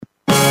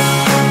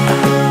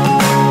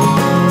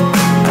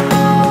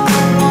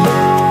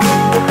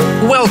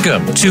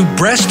Welcome to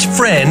Breast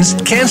Friends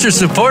Cancer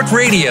Support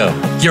Radio.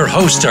 Your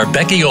hosts are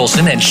Becky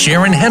Olson and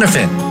Sharon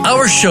Hennepin.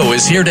 Our show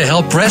is here to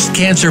help breast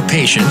cancer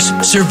patients,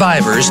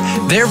 survivors,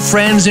 their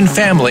friends and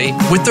family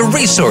with the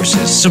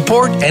resources,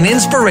 support, and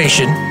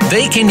inspiration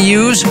they can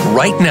use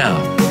right now.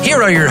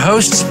 Here are your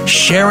hosts,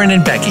 Sharon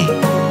and Becky.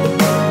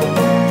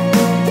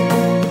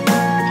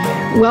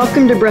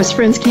 Welcome to Breast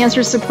Friends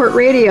Cancer Support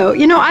Radio.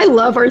 You know, I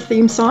love our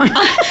theme song.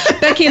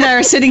 Becky and I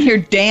are sitting here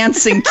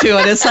dancing to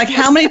it. It's like,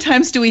 how many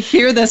times do we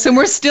hear this? And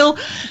we're still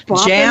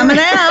jamming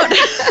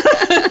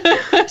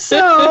out.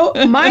 So,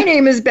 my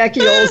name is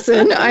Becky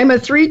Olson. I'm a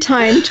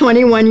 3-time,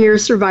 21-year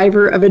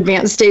survivor of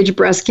advanced stage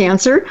breast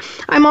cancer.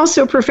 I'm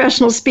also a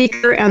professional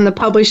speaker and the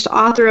published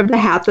author of The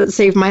Hat That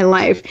Saved My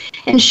Life.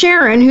 And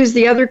Sharon, who's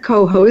the other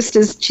co-host,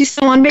 she's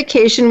still on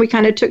vacation. We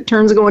kind of took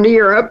turns going to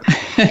Europe.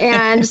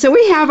 And so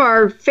we have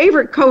our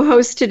favorite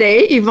co-host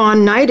today,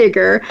 Yvonne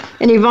Neidiger.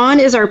 And Yvonne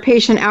is our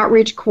patient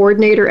outreach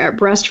coordinator at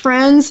Breast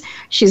Friends.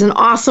 She's an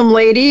awesome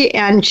lady,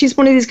 and she's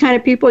one of these kind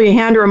of people, you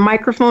hand her a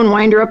microphone,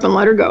 wind her up, and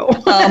let her go.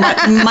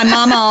 My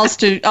mama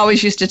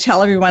always used to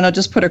tell everyone, I'll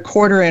just put a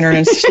quarter in her,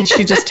 and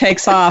she just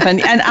takes off.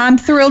 And I'm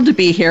thrilled to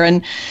be here.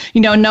 And,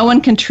 you know, no one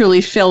can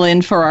truly fill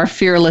in for our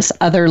fearless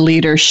other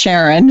leader,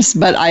 Sharon,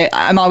 but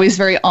I'm always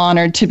very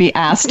honored to be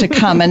asked to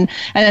come and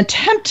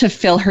attempt to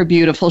fill her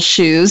beautiful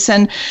shoes.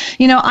 And,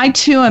 you know, I,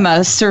 too, am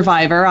a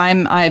survivor.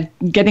 I'm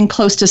getting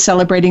close to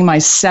celebrating my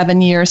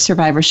 7-year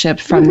survivorship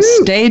from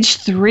stage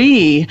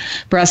 3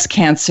 breast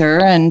cancer.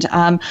 And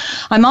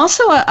I'm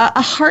also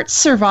a heart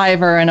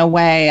survivor in a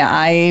way.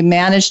 I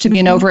managed to be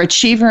an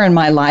overachiever in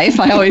my life.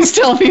 I always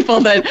tell people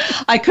that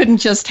I couldn't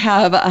just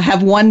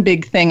have one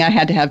big thing. I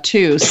had to have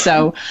two.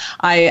 So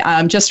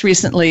I just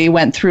recently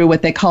went through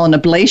what they call an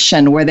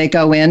ablation, where they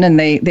go in and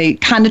they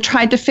kind of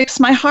tried to fix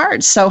my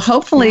heart. So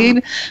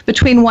hopefully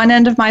between one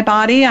end of my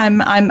body, I'm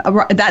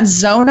that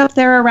zone up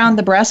there around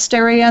the breast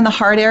area and the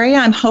heart area,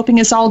 I'm hoping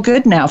is all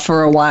good now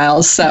for a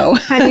while. So,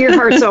 honey, your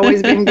heart's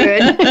always been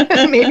good.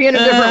 Maybe in a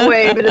different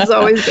way, but it's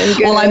always been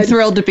good. Well, I'm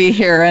thrilled to be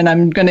here, and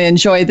I'm going to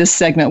enjoy this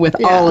segment with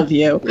all of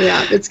you.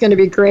 Yeah, it's going to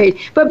be great.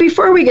 But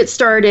before we get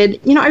started,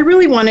 you know, I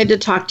really wanted to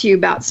talk to you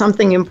about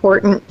something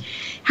important.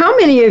 How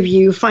many of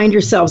you find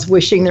yourselves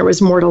wishing there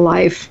was more to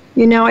life?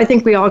 You know, I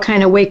think we all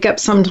kind of wake up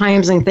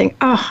sometimes and think,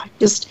 I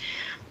just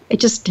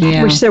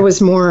wish there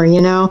was more,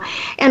 you know.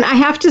 And I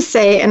have to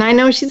say, and I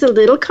know she's a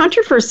little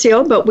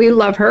controversial, but we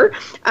love her,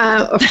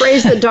 a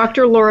phrase that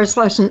Dr. Laura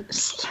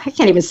I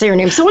can't even say her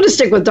name, so we'll just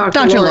stick with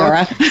Dr.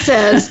 Laura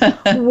says,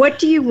 what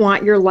do you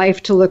want your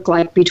life to look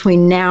like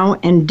between now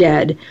and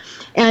dead?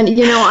 And,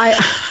 you know,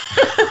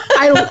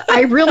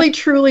 I really,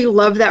 truly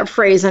love that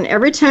phrase. And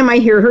every time I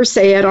hear her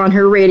say it on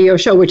her radio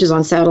show, which is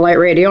on satellite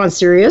radio on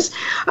Sirius,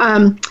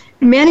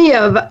 many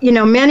of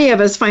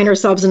us find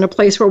ourselves in a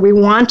place where we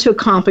want to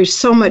accomplish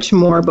so much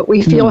more, but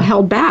we feel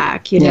held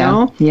back,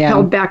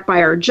 held back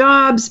by our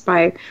jobs,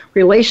 by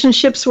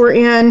relationships we're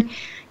in,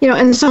 you know,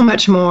 and so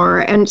much more.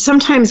 And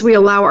sometimes we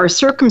allow our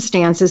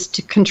circumstances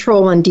to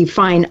control and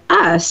define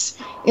us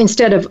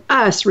instead of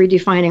us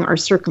redefining our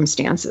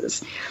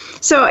circumstances.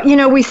 So, you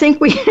know, we think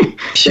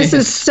this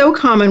is so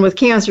common with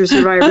cancer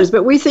survivors,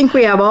 but we think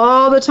we have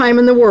all the time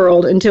in the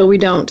world until we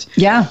don't.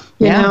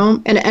 You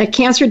know, and a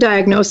cancer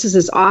diagnosis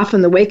is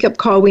often the wake-up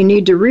call we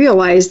need to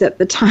realize that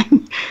the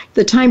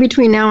time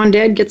between now and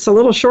dead gets a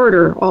little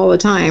shorter all the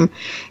time.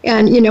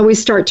 And, you know, we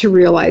start to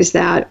realize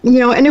that, you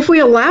know, and if we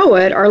allow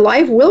it, our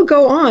life will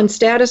go on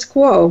status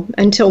quo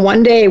until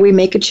one day we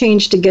make a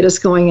change to get us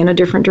going in a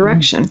different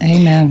direction.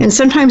 Amen. And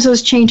sometimes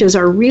those changes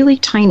are really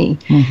tiny.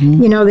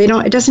 You know,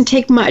 it doesn't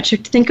take much.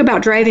 Think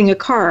about driving a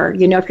car.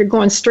 You know, if you're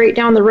going straight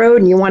down the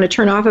road and you want to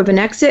turn off of an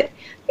exit,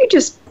 you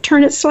just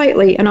turn it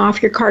slightly and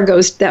off your car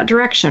goes that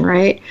direction,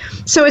 right?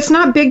 So it's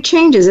not big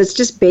changes. It's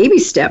just baby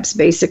steps,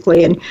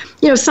 basically. And,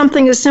 you know,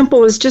 something as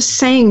simple as just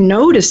saying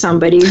no to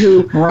somebody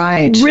who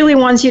really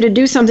wants you to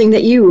do something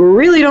that you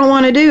really don't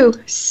want to do.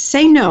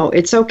 Say no.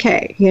 It's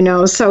okay, you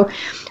know. So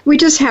we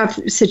just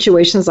have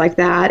situations like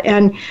that.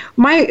 And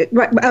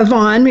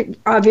Yvonne,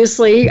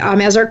 obviously,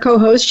 as our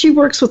co-host, she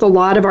works with a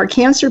lot of our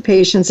cancer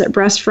patients at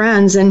Breast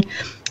Friends. And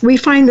we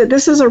find that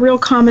this is a real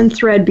common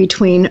thread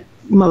between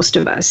most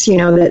of us, you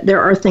know, that there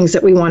are things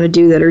that we want to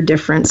do that are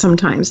different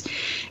sometimes.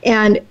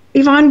 And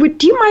Yvonne,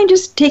 do you mind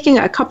just taking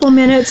a couple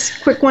minutes,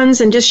 quick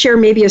ones, and just share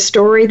maybe a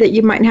story that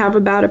you might have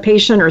about a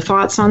patient or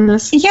thoughts on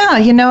this? Yeah,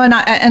 you know,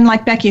 and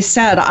like Becky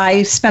said,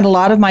 I spend a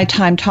lot of my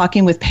time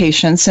talking with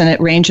patients, and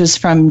it ranges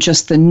from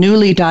just the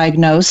newly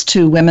diagnosed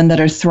to women that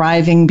are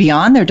thriving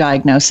beyond their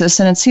diagnosis.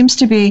 And it seems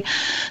to be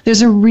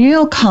there's a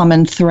real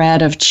common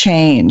thread of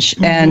change.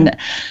 And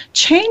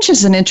change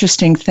is an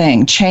interesting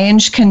thing.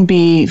 Change can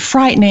be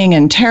frightening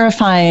and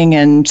terrifying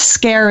and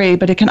scary,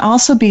 but it can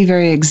also be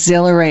very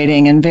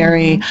exhilarating and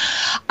very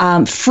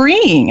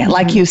freeing,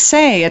 like you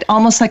say. It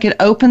almost like it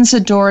opens a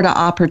door to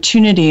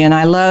opportunity. And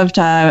I loved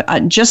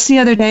just the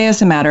other day,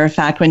 as a matter of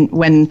fact,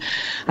 when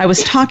I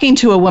was talking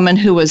to a woman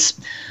who was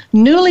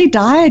newly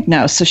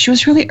diagnosed. So she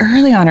was really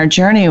early on her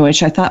journey,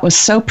 which I thought was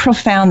so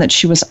profound that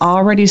she was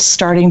already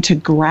starting to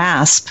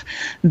grasp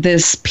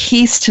this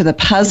piece to the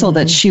puzzle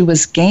that she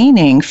was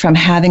gaining from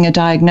having a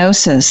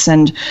diagnosis.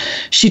 And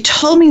she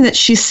told me that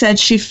she said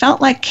she felt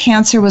like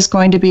cancer was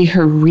going to be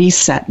her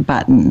reset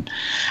button.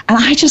 And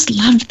I just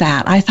loved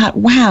that. I thought,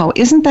 wow,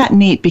 isn't that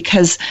neat?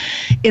 Because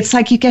it's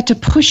like you get to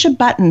push a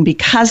button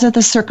because of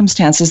the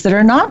circumstances that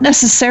are not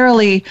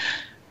necessarily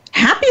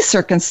happy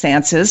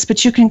circumstances,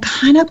 but you can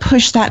kind of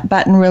push that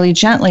button really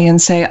gently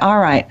and say, all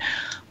right,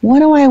 what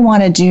do I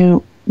want to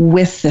do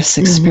with this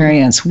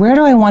experience? Where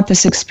do I want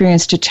this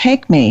experience to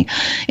take me?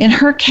 In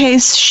her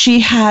case, she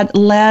had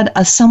led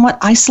a somewhat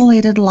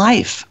isolated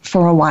life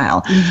for a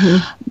while.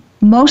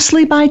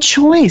 Mostly by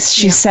choice,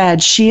 she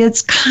said. She had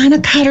kind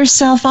of cut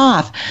herself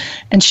off.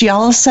 And she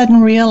all of a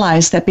sudden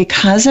realized that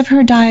because of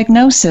her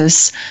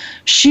diagnosis,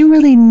 she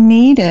really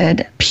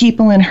needed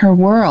people in her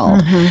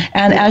world.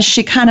 And as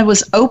she kind of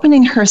was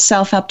opening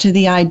herself up to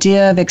the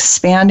idea of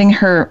expanding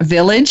her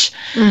village,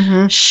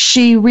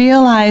 she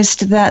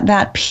realized that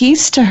that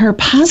piece to her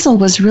puzzle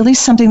was really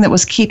something that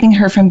was keeping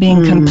her from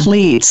being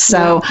complete.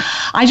 So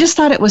I just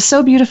thought it was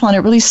so beautiful, and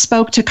it really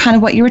spoke to kind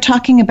of what you were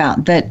talking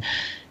about, that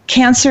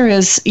cancer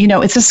is,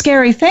 it's a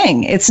scary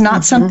thing. It's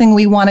not something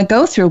we want to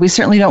go through. We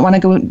certainly don't want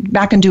to go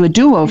back and do a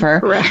do-over.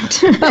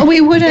 Correct. But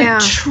we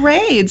wouldn't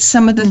trade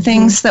some of the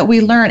things that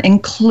we learn,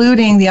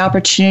 including the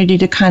opportunity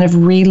to kind of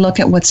relook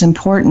at what's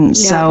important.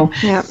 So,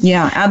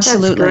 absolutely.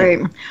 That's great.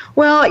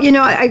 Well,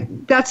 I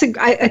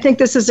think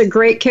this is a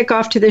great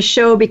kickoff to this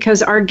show,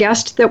 because our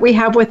guest that we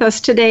have with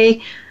us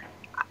today,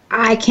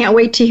 I can't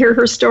wait to hear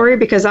her story,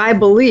 because I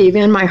believe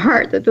in my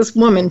heart that this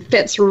woman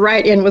fits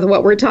right in with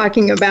what we're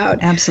talking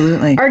about.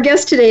 Absolutely. Our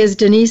guest today is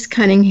Denise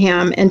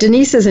Cunningham, and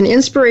Denise is an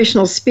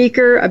inspirational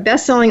speaker, a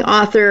best-selling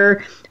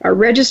author, a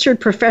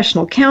registered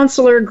professional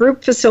counselor,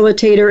 group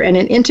facilitator, and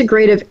an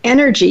integrative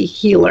energy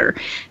healer.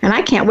 And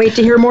I can't wait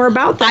to hear more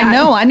about that. I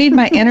know. I need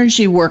my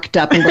energy worked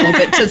up a little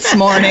bit this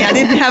morning. I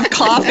didn't have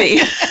coffee.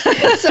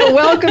 So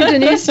welcome,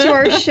 Denise, to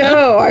our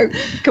show.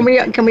 Can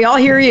we all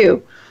hear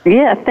you?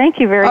 Yeah, thank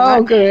you very much.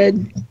 Oh,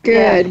 good.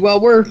 Yeah.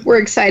 Well, we're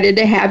excited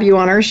to have you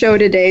on our show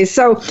today.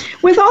 So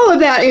with all of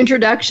that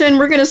introduction,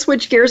 we're going to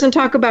switch gears and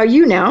talk about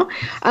you now.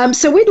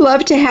 So we'd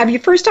love to have you,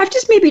 first off,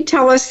 just maybe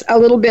tell us a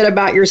little bit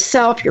about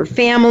yourself, your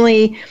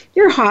family,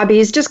 your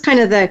hobbies, just kind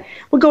of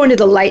we'll go into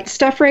the light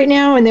stuff right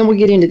now, and then we'll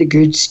get into the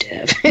good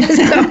stuff.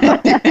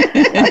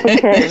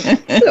 Okay.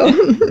 So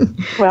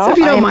if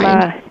you don't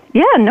mind.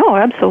 No,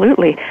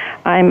 absolutely.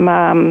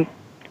 I'm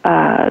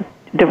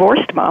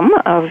divorced mom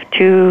of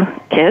 2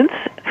 kids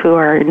who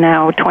are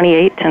now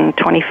 28 and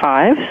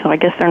 25. So I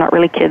guess they're not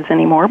really kids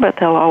anymore, but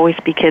they'll always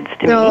be kids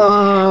to me. They'll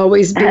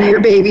always be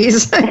your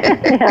babies.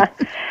 Yeah.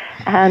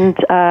 And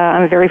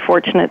I'm very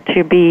fortunate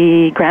to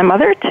be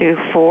grandmother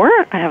to 4.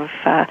 I have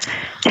a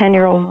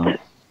 10-year-old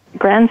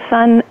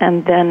grandson,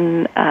 and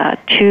then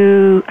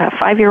 2 a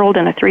 5-year-old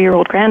and a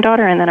 3-year-old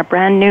granddaughter, and then a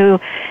brand new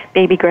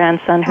baby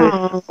grandson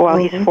who's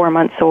he's 4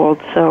 months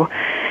old. So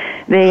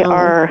they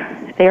are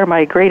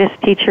my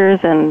greatest teachers,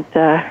 and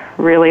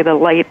really the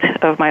light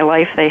of my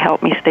life. They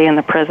help me stay in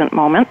the present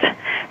moment,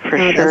 for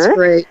sure. That's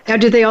great. Now,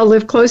 do they all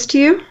live close to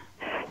you?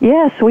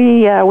 Yes,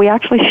 we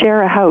actually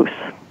share a house.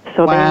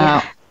 So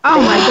wow.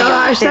 Oh my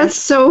gosh, that's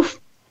so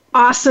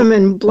awesome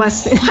and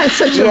blessing. That's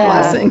such a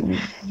blessing.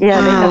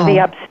 Yeah, they have the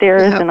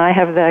upstairs, and I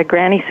have the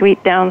granny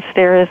suite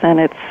downstairs, and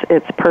it's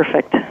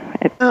perfect.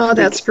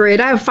 That's great.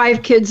 I have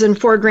 5 kids and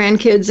 4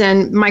 grandkids,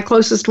 and my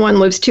closest one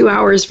lives 2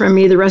 hours from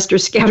me. The rest are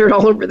scattered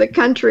all over the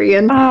country,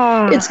 and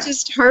it's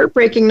just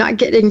heartbreaking not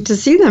getting to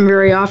see them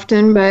very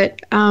often. But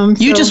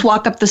you just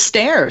walk up the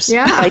stairs.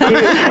 Yeah, I do.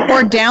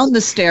 Or down the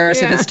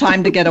stairs if it's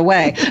time to get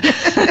away.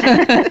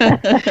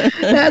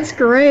 That's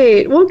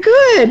great. Well,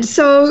 good.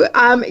 So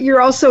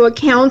you're also a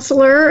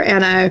counselor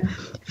and a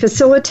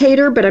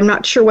facilitator, but I'm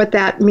not sure what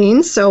that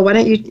means. So why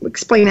don't you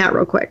explain that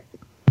real quick?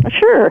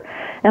 Sure.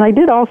 And I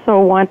did also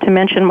want to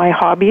mention my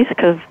hobbies,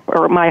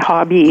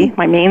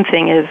 my main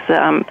thing is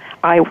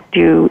I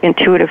do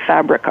intuitive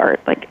fabric art.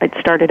 Like, I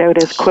started out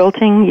as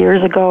quilting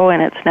years ago,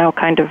 and it's now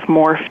kind of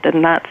morphed,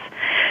 and that's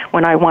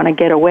when I want to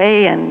get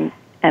away and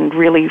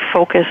really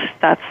focus.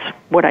 That's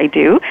what I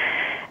do.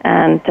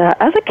 And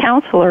as a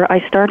counselor,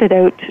 I started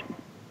out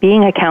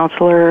being a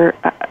counselor,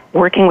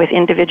 working with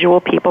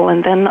individual people,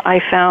 and then I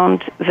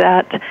found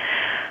that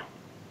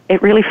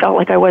it really felt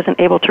like I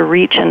wasn't able to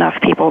reach enough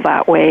people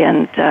that way,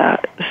 and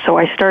so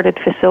I started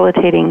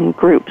facilitating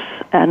groups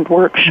and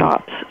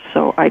workshops.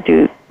 So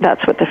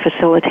that's what the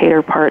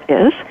facilitator part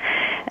is.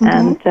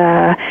 And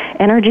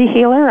energy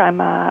healer,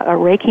 I'm a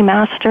Reiki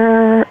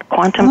master,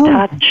 quantum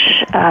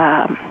touch,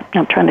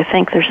 I'm trying to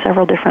think, there's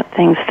several different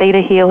things,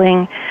 theta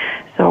healing,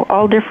 so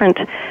all different.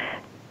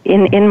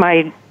 In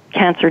my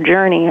cancer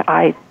journey,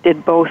 I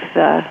did both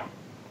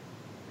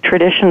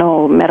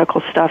traditional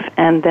medical stuff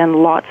and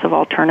then lots of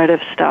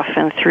alternative stuff,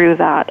 and through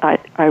that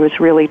I was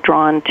really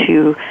drawn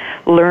to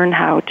learn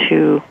how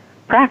to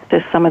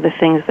practice some of the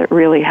things that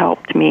really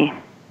helped me.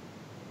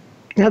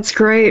 That's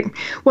great.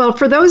 Well,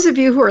 for those of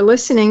you who are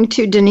listening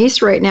to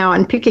Denise right now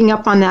and picking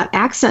up on that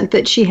accent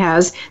that she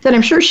has, that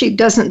I'm sure she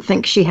doesn't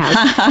think she has.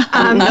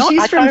 No,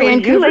 she's from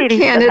Vancouver,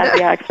 Canada. That had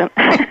the accent.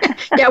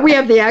 Yeah, we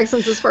have the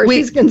accents as far as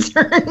she's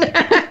concerned.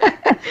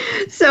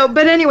 So,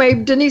 but anyway,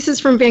 Denise is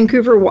from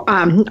Vancouver.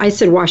 I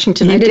said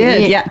Washington. You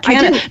did, yeah.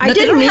 Canada. I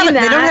didn't mean that.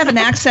 They don't have an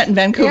accent in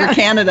Vancouver,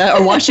 Canada,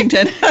 or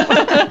Washington.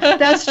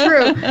 That's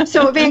true.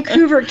 So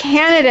Vancouver,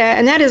 Canada,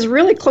 and that is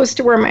really close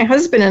to where my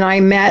husband and I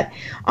met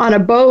on a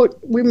boat.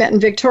 We met in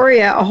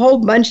Victoria a whole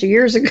bunch of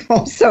years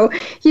ago. So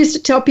he used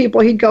to tell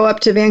people he'd go up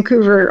to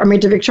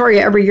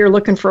Victoria every year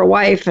looking for a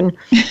wife, and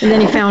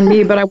then he found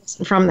me, but I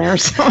wasn't from there.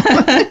 So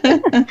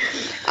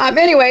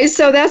anyway,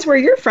 so that's where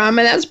you're from,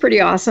 and that's pretty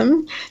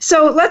awesome.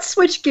 So let's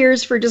switch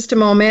gears for just a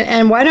moment,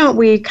 and why don't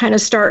we kind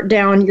of start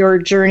down your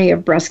journey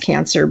of breast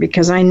cancer,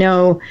 because I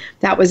know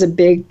that was a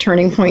big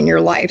turning point in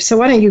your life. So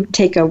why don't you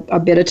take a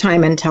bit of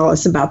time and tell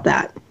us about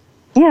that?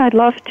 Yeah, I'd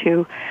love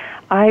to.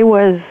 I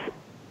was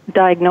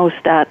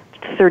diagnosed at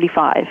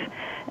 35,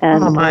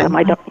 and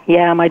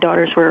my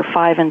daughters were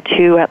 5 and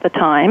 2 at the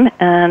time,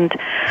 and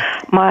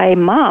my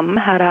mom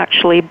had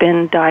actually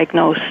been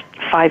diagnosed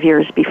 5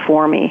 years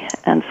before me,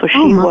 and so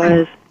she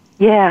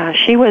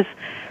was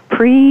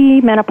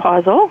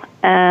premenopausal,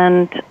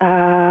 and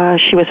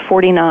she was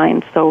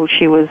 49, so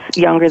she was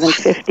younger than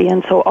 50,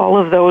 and so all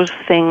of those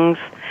things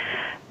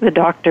the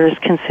doctors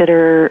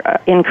consider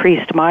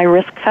increased my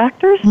risk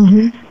factors.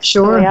 Mm-hmm.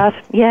 Sure. So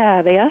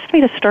they asked me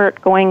to start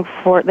going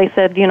for, they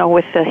said,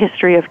 with the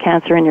history of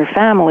cancer in your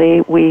family,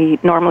 we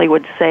normally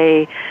would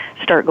say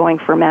start going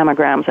for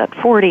mammograms at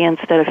 40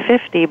 instead of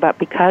 50, but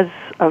because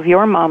of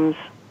your mom's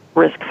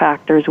risk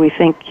factors, we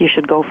think you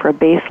should go for a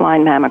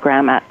baseline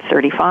mammogram at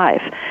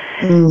 35.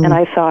 Mm. And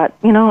I thought,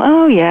 and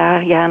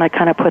I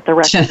kind of put the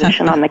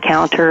requisition on the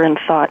counter and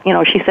thought,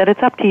 she said,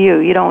 it's up to you.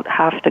 You don't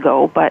have to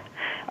go, but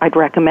I'd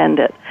recommend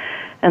it.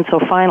 And so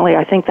finally,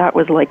 I think that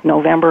was like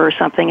November or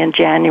something. In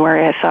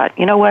January, I thought,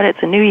 you know what,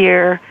 it's a new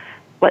year.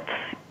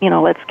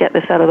 Let's get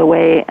this out of the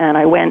way. And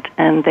I went,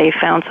 and they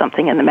found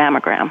something in the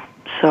mammogram.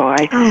 So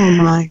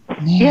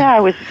I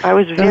was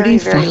very,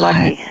 very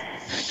lucky.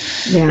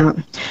 Yeah.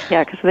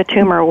 Yeah, because the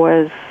tumor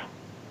was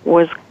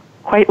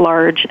quite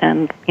large,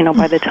 and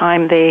by the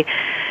time they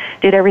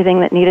did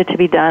everything that needed to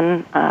be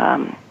done,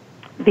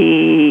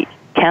 the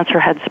cancer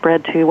had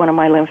spread to one of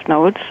my lymph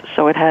nodes,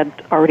 so it had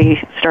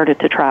already started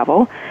to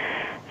travel.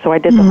 So I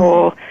did the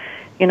whole,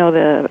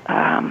 the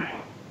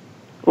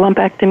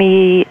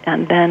lumpectomy,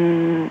 and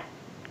then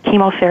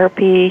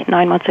chemotherapy,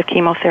 9 months of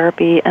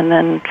chemotherapy, and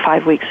then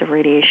 5 weeks of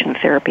radiation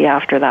therapy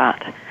after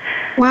that.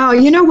 Wow,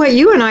 you know what?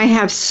 You and I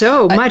have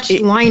so much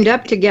lined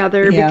up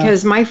together,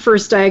 because my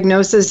first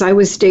diagnosis, I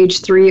was stage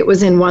 3. It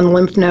was in one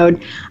lymph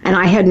node, and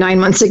I had 9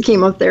 months of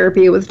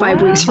chemotherapy with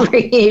 5 weeks of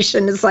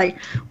radiation. It's like,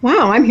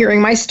 wow, I'm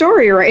hearing my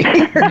story right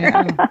here.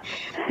 Yeah.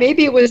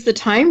 Maybe it was the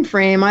time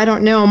frame. I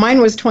don't know.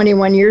 Mine was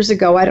 21 years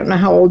ago. I don't know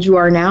how old you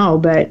are now,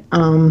 but...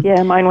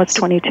 mine was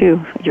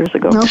 22 years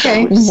ago.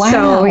 Okay. Wow.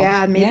 So,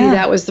 maybe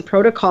that was the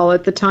protocol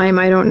at the time.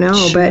 I don't know.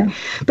 Sure.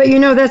 But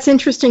that's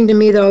interesting to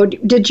me, though.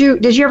 Did you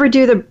ever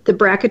do the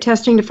BRCA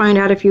testing to find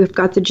out if you've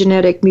got the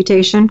genetic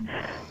mutation?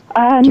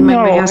 No,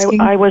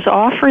 I was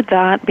offered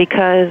that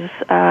because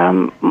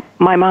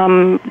my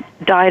mom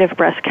died of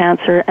breast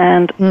cancer,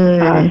 and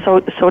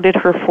so did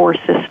her 4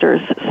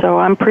 sisters. So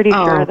I'm pretty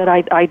sure that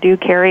I do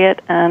carry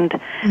it, and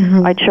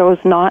I chose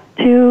not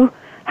to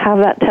have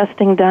that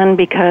testing done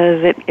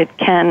because it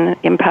can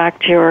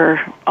impact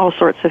your all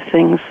sorts of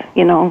things,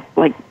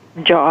 like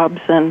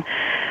jobs and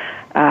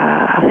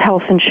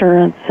health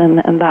insurance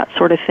and that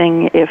sort of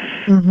thing. If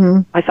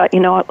I thought,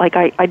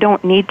 I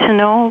don't need to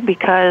know,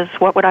 because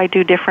what would I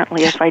do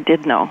differently if I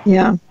did know?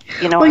 Yeah.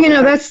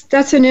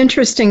 That's an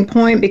interesting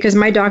point, because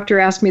my doctor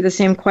asked me the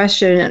same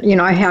question.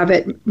 I have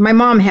it. My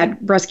mom had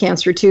breast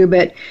cancer too,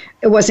 but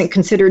it wasn't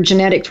considered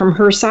genetic from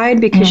her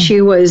side because she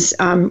was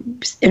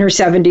in her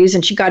 70s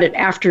and she got it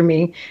after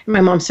me. And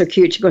my mom's so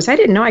cute. She goes, I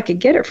didn't know I could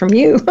get it from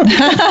you.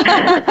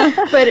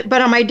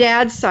 But on my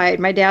dad's side,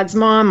 my dad's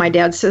mom, my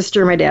dad's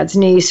sister, my dad's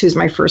niece, who's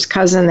my first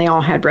cousin, they all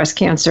had breast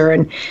cancer.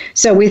 And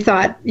so we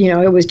thought,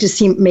 it was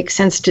just make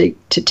sense to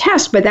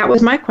test. But that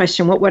was my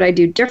question. What would I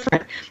do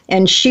different?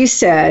 And she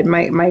said,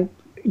 my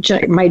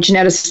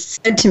geneticist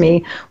said to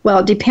me, well,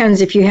 it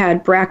depends if you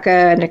had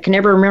BRCA, and I can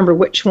never remember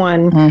which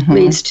one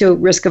leads to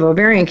risk of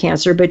ovarian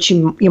cancer, but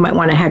you might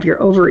want to have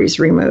your ovaries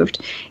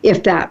removed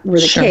if that were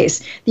the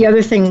case. The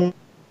other thing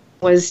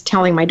was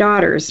telling my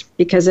daughters,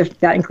 because if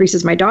that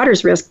increases my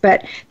daughter's risk,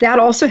 but that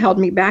also held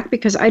me back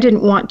because I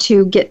didn't want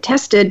to get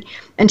tested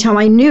until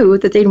I knew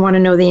that they'd want to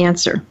know the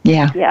answer.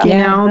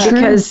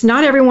 Because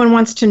not everyone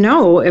wants to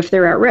know if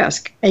they're at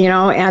risk,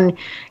 and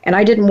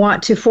I didn't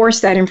want to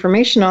force that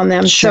information on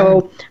them.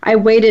 Sure. So I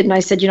waited and I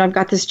said, I've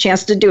got this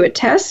chance to do a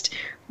test.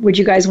 would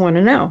you guys want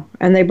to know?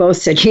 And they both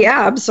said,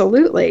 yeah,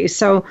 absolutely.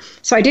 So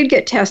I did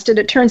get tested.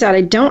 It turns out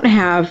I don't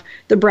have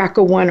the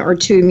BRCA1 or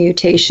 2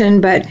 mutation,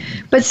 but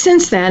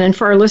since then, and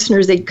for our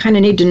listeners, they kind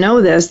of need to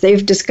know this,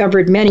 they've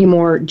discovered many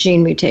more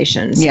gene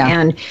mutations. Yeah.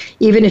 And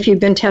even if you've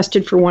been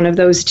tested for one of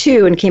those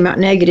 2 and came out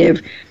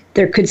negative,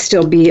 there could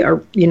still be a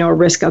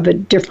risk of a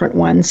different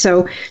one.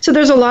 So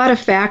there's a lot of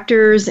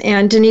factors.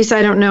 And Denise,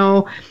 I don't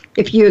know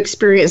if you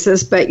experience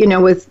this, but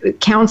with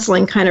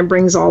counseling kind of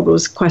brings all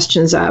those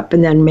questions up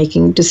and then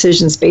making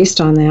decisions based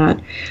on that.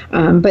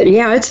 But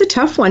yeah, it's a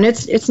tough one.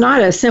 It's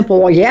not a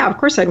simple, well, yeah, of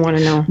course I'd want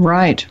to know.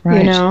 Right.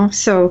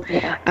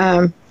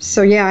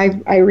 So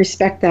I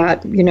respect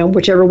that,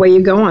 whichever way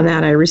you go on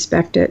that, I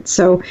respect it.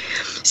 So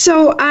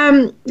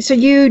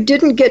you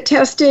didn't get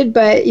tested,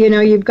 but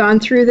you've gone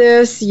through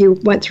this, you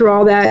went through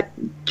all that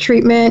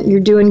treatment,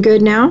 you're doing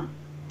good now?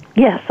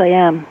 Yes, I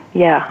am.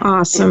 Yeah.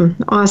 Awesome.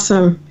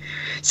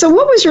 So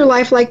what was your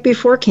life like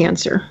before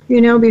cancer?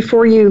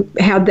 Before you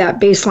had that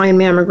baseline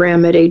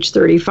mammogram at age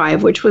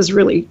 35, which was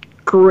really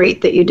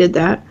great that you did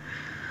that.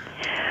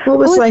 What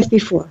was life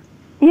before?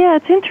 Yeah,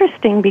 it's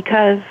interesting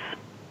because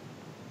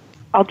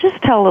I'll just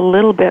tell a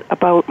little bit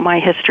about my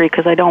history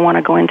because I don't want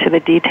to go into the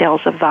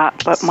details of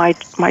that. But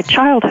my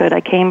childhood, I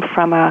came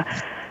from a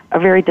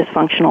very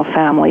dysfunctional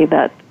family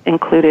that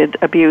included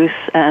abuse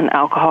and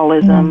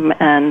alcoholism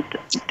and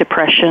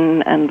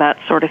depression and that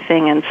sort of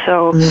thing. And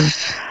so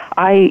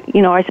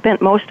I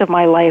spent most of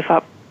my life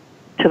up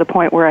to the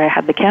point where I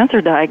had the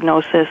cancer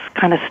diagnosis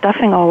kind of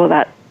stuffing all of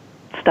that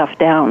stuff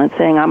down and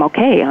saying, I'm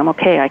okay,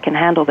 I can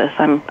handle this,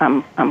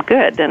 I'm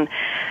good. And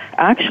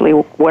actually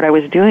what I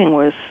was doing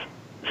was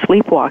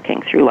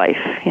sleepwalking through life.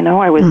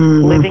 I was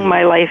living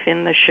my life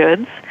in the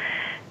shoulds,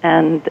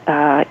 and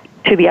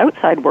to the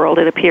outside world,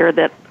 it appeared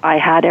that I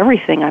had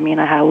everything. I mean,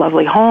 I had a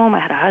lovely home, I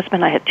had a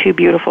husband, I had 2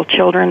 beautiful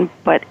children,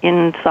 but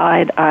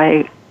inside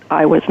I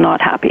was not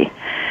happy.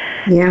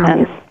 Yeah.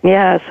 And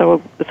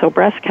so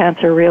breast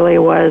cancer really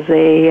was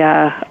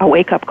a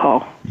wake-up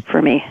call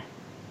for me.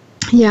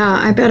 Yeah,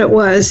 I bet it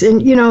was.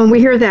 And, we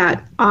hear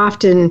that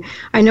often.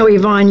 I know,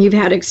 Yvonne, you've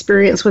had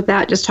experience with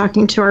that, just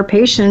talking to our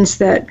patients,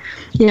 that,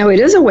 it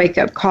is a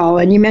wake-up call.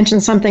 And you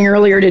mentioned something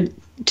earlier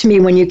to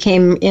me when you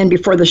came in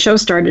before the show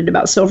started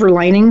about silver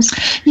linings.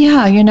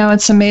 Yeah,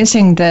 it's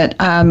amazing that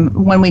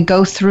when we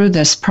go through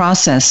this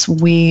process,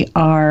 we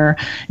are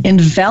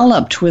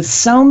enveloped with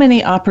so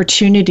many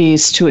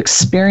opportunities to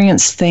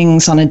experience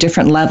things on a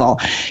different level.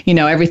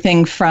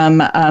 Everything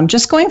from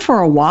just going for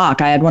a walk.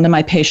 I had one of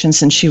my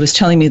patients, and she was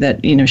telling me that,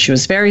 she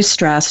was very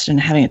stressed and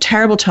having a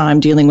terrible time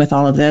dealing with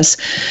all of this.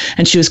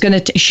 And she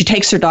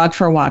takes her dog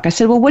for a walk. I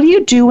said, well, what do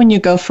you do when you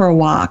go for a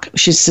walk?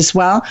 She says,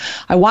 well,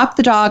 I walk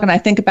the dog and I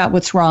think about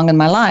what's wrong in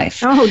my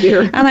life. Oh,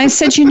 dear. And I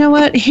said, you know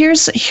what?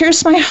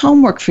 Here's my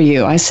homework for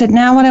you. I said,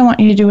 now what I want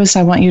you to do is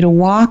I want you to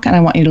walk and I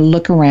want you to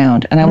look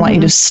around and I want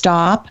you to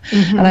stop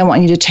and I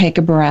want you to take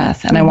a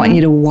breath and I want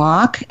you to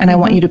walk and I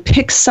want you to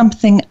pick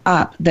something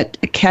up that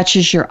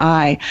catches your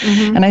eye.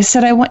 And I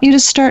said, I want you to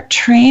start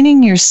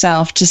training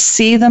yourself to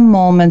see the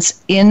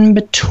moments in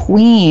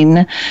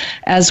between.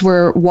 As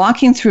we're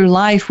walking through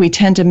life, we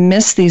tend to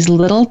miss these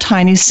little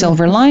tiny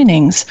silver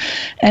linings.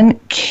 And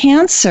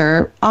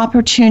cancer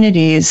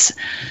opportunities,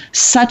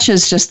 such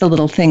as just the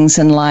little things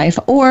in life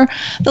or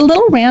the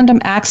little random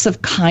acts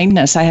of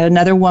kindness. I had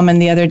another woman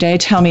the other day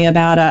tell me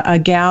about a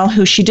gal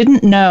who she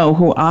didn't know,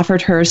 who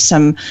offered her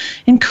some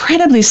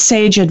incredibly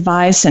sage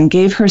advice and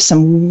gave her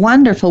some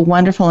wonderful,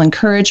 wonderful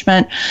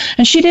encouragement.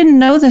 And she didn't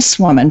know this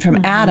woman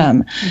from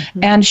Adam.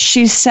 And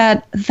she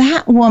said,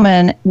 that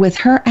woman, with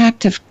her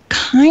act of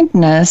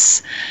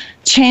kindness,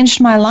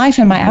 changed my life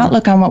and my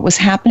outlook on what was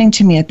happening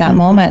to me at that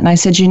moment. And I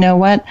said, you know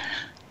what?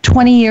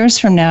 20 years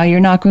from now, you're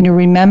not going to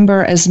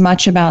remember as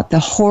much about the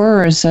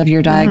horrors of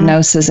your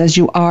diagnosis as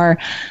you are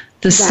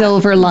the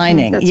silver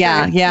lining. That's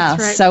right. Yeah.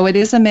 That's right. So it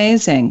is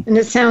amazing. And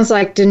it sounds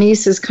like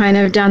Denise has kind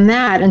of done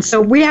that. And so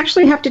we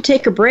actually have to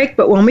take a break.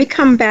 But when we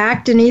come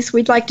back, Denise,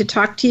 we'd like to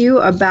talk to you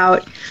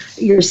about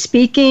your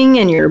speaking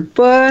and your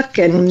book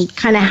and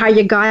kind of how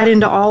you got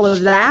into all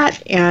of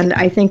that. And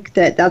I think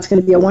that that's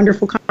going to be a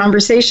wonderful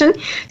conversation.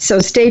 So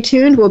stay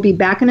tuned. We'll be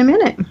back in a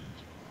minute.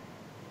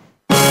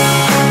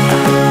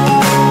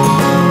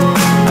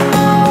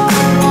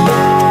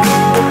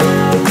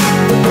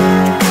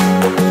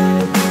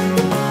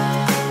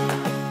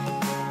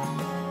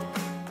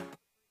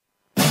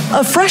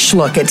 A fresh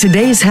look at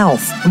today's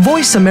health.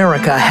 Voice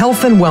America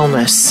Health and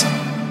Wellness.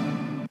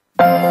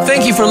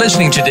 Thank you for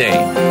listening today.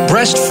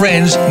 Breast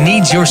Friends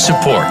needs your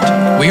support.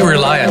 We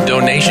rely on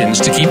donations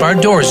to keep our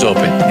doors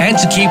open and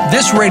to keep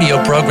this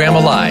radio program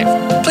alive.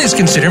 Please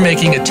consider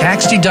making a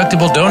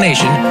tax-deductible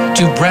donation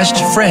to Breast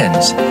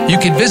Friends. You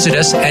can visit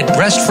us at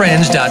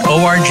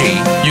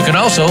breastfriends.org. You can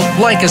also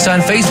like us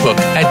on Facebook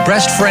at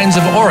Breast Friends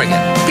of Oregon.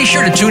 Be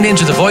sure to tune in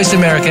to the Voice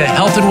America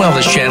Health and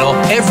Wellness channel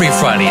every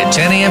Friday at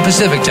 10 a.m.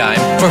 Pacific Time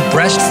for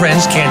Breast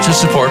Friends Cancer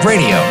Support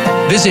Radio.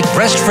 Visit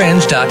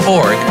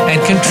breastfriends.org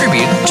and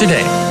contribute today.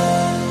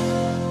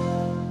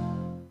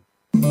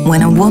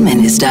 When a woman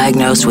is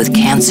diagnosed with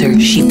cancer,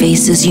 she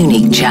faces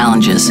unique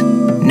challenges.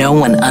 No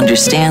one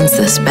understands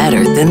this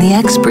better than the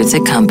experts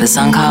at Compass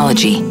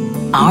Oncology.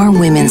 Our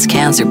women's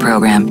cancer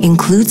program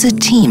includes a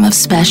team of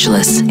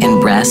specialists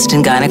in breast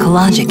and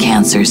gynecologic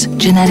cancers,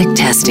 genetic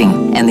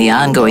testing, and the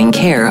ongoing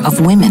care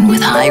of women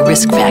with high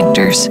risk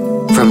factors.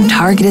 From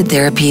targeted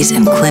therapies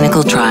and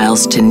clinical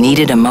trials to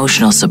needed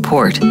emotional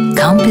support,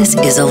 Compass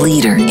is a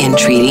leader in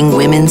treating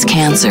women's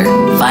cancer.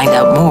 Find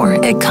out more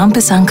at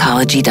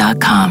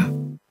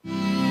CompassOncology.com.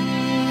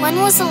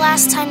 When was the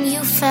last time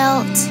you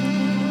felt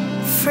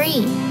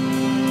free?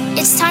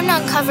 It's time to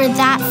uncover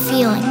that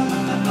feeling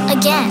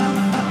again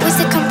with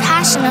the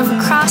compassion of a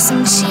cross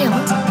and shield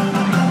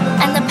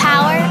and the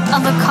power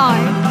of a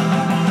card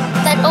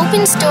that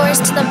opens doors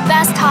to the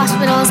best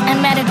hospitals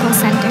and medical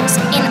centers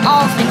in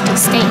all 50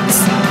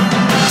 states,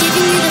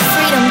 giving you the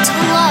freedom to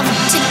love,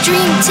 to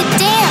dream, to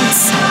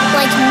dance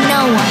like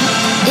no one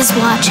is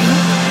watching.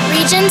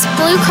 Regents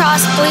Blue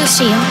Cross Blue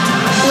Shield.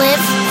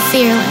 Live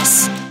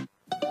fearless.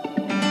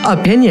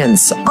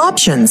 Opinions,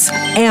 options,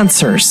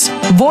 answers.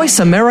 Voice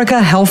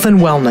America Health and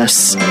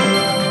Wellness.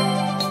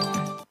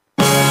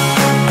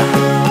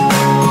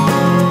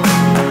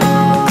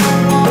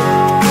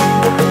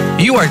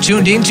 You are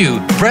tuned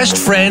into Breast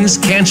Friends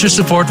Cancer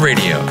Support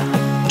Radio.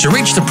 To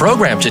reach the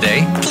program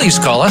today, please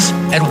call us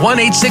at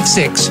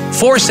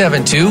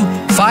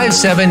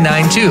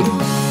 1-866-472-5792.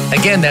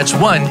 Again, that's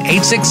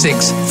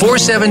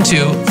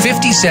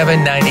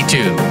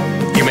 1-866-472-5792.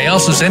 You may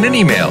also send an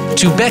email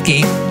to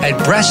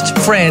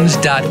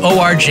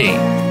becky@breastfriends.org.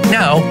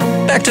 Now,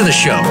 back to the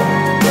show.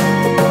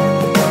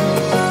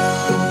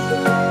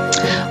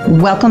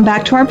 Welcome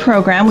back to our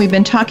program. We've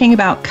been talking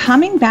about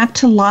coming back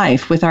to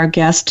life with our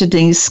guest,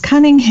 Denise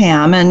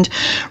Cunningham. And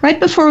right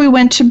before we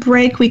went to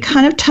break, we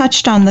kind of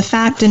touched on the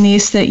fact,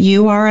 Denise, that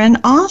you are an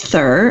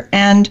author.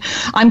 And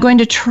I'm going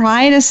to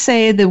try to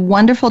say the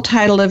wonderful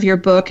title of your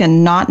book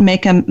and not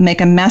make a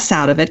mess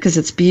out of it because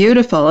it's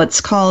beautiful. It's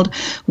called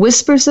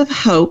Whispers of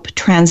Hope,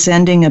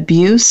 Transcending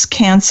Abuse,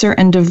 Cancer,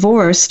 and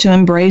Divorce to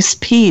Embrace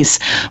Peace.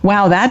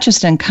 Wow, that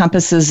just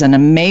encompasses an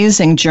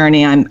amazing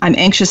journey. I'm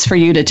anxious for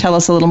you to tell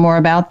us a little more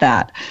about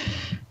that.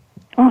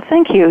 Well,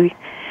 thank you.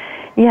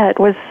 Yeah, it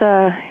was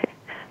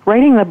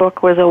writing the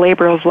book was a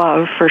labor of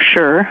love for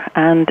sure,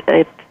 and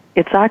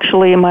it's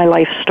actually my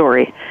life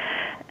story,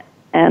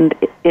 and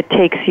it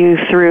takes you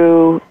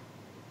through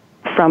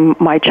from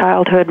my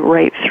childhood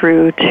right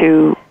through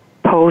to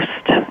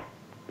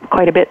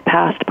quite a bit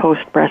past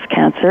post breast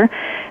cancer,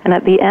 and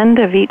at the end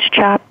of each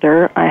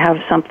chapter, I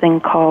have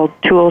something called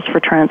Tools for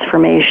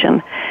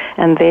Transformation,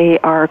 and they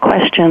are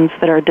questions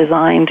that are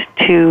designed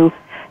to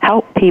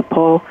help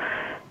people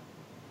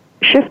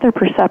shift their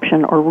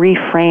perception or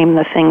reframe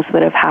the things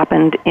that have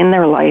happened in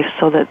their life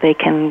so that they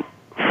can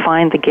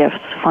find the gifts,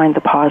 find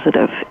the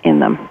positive in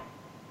them.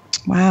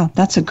 Wow,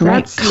 that's a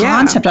great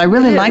concept. I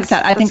really like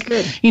that. I think,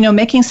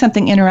 making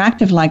something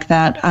interactive like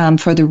that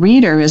for the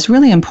reader is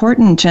really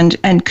important.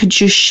 And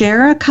could you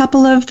share a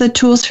couple of the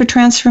tools for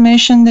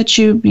transformation that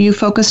you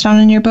focused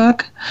on in your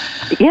book?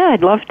 Yeah,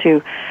 I'd love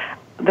to.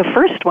 The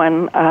first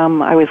one,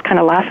 I was kind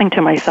of laughing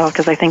to myself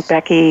because I think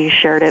Becky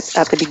shared it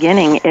at the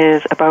beginning,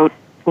 is about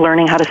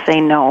learning how to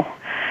say no.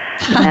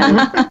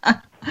 And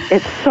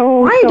it's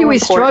Why do we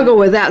important. struggle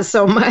with that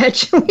so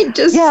much? We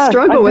just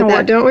struggle with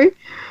that, don't we?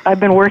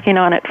 I've been working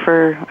on it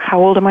for, how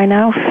old am I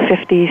now?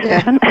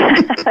 57?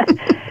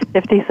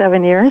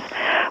 57 years.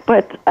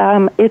 But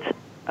it's,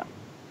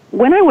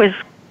 when I was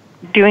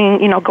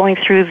going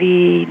through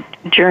the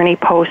journey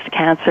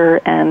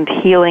post-cancer and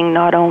healing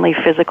not only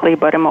physically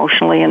but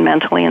emotionally and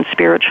mentally and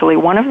spiritually,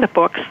 one of the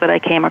books that I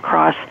came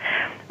across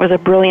was a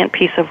brilliant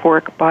piece of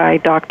work by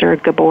Dr.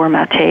 Gabor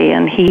Mate,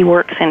 and he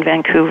works in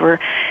Vancouver.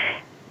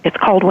 It's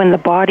called When the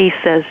Body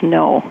Says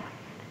No.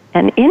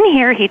 And in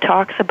here he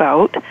talks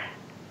about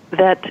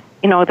that,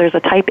 there's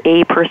a type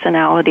A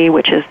personality,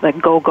 which is the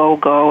go, go,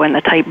 go, and the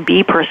type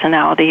B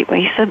personality.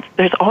 He said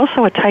there's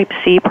also a type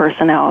C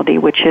personality,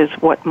 which is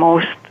what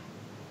most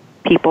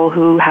people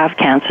who have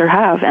cancer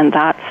have, and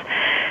that's,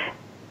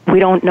 we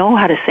don't know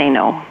how to say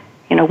no.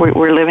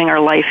 We're living our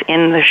life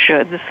in the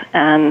shoulds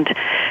and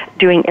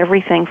doing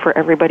everything for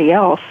everybody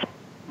else,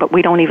 but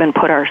we don't even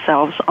put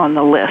ourselves on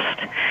the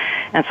list.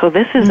 And so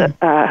this is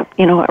a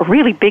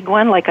really big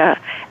one, and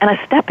a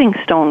stepping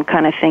stone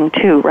kind of thing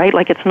too, right?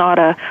 Like it's not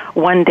a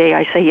one day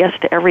I say yes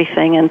to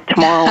everything and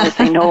tomorrow I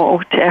say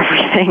no to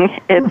everything.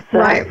 It's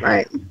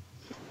right.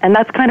 And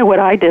that's kind of what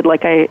I did.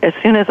 As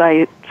soon as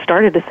I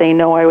started to say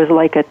no, I was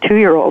like a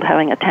 2-year-old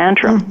having a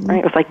tantrum, right?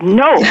 It was like,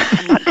 no,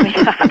 I'm not doing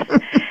that.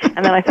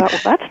 And then I thought,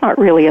 well, that's not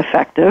really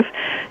effective.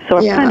 So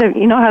it kind of,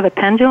 how the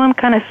pendulum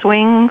kind of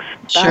swings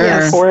back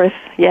and forth?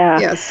 Yeah.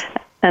 Yes.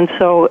 And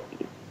so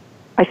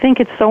I think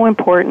it's so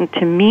important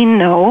to mean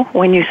no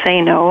when you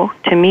say no,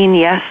 to mean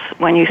yes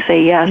when you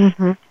say yes,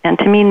 and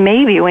to mean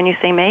maybe when you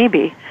say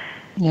maybe.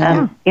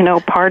 Yeah.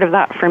 And, part of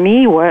that for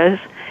me was,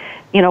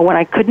 when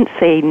I couldn't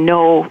say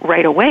no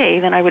right away,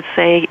 then I would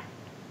say,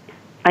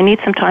 I need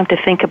some time to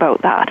think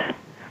about that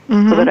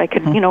so that I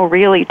could,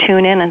 really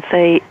tune in and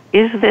say,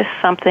 is this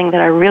something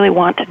that I really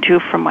want to do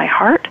from my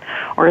heart,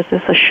 or is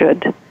this a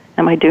should?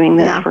 am I doing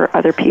this for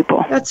other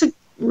people? That's a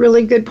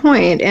really good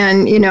point.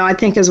 And, I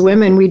think as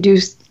women, we do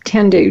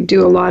tend to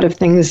do a lot of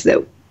things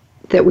that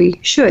we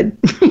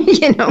should,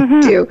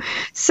 do.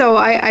 So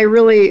I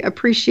really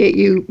appreciate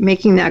you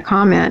making that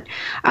comment.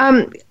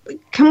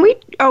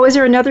 Is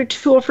there another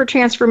tool for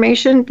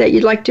transformation that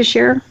you'd like to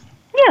share?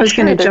 Yeah, I was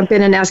going to jump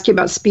in and ask you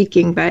about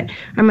speaking, but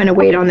I'm going to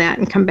wait on that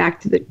and come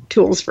back to the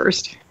tools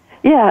first.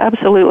 Yeah,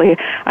 absolutely.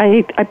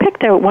 I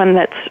picked out one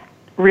that's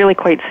really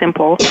quite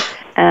simple,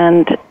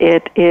 and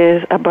it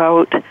is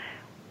about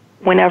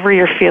whenever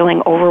you're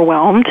feeling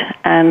overwhelmed,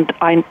 and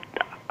I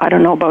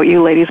don't know about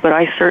you ladies, but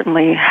I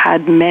certainly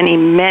had many,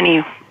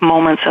 many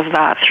moments of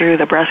that through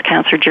the breast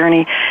cancer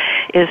journey,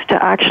 is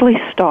to actually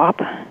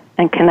stop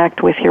and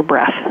connect with your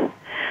breath.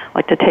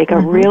 Like to take a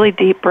really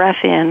deep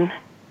breath in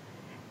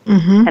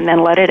and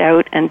then let it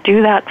out, and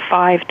do that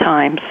 5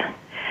 times.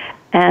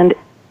 And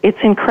it's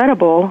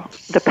incredible,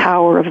 the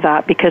power of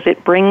that, because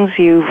it brings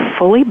you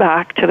fully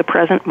back to the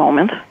present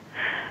moment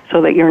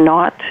so that you're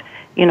not,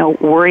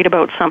 worried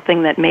about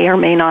something that may or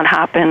may not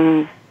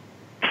happen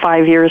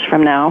 5 years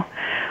from now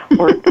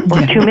or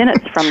 2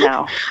 minutes from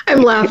now.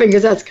 I'm laughing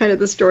because that's kind of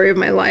the story of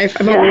my life.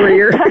 I'm a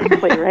warrior.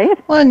 Exactly, right?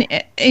 Well, and,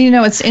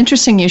 it's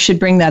interesting you should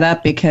bring that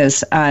up,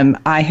 because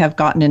I have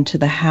gotten into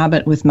the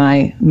habit with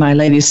my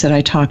ladies that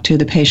I talk to,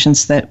 the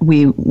patients that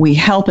we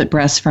help at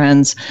Breast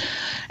Friends,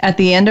 at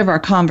the end of our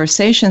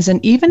conversations,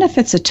 and even if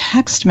it's a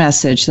text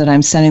message that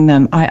I'm sending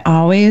them, I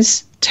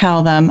always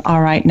tell them,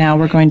 all right, now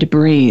we're going to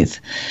breathe.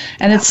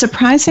 And it's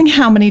surprising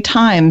how many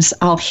times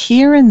I'll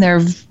hear in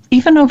their,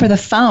 even over the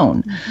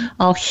phone,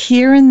 I'll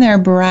hear in their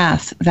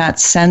breath that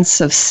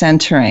sense of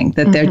centering,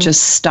 that they're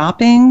just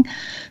stopping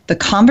the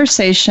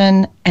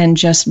conversation and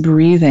just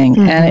breathing.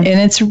 And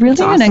it's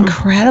really an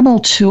incredible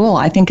tool.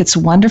 I think it's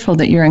wonderful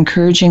that you're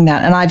encouraging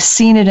that. And I've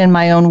seen it in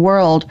my own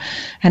world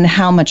and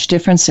how much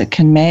difference it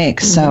can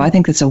make. So I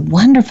think it's a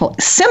wonderful,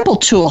 simple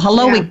tool.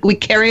 Hello, we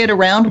carry it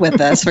around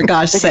with us, for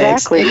gosh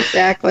sakes.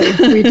 Exactly.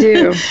 We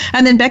do.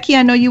 And then Becky,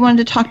 I know you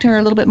wanted to talk to her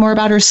a little bit more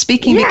about her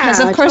speaking,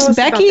 because of course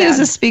Becky is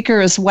a speaker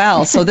as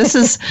well. So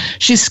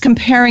she's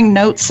comparing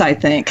notes, I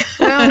think.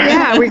 Well,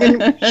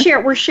 yeah,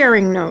 we're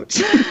sharing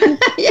notes.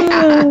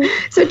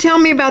 So tell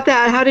me about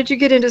that. How did you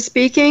get into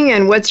speaking,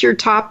 and what's your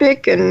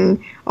topic?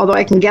 And although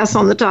I can guess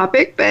on the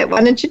topic, but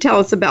why don't you tell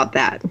us about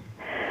that?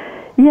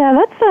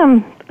 Yeah,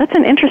 that's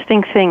an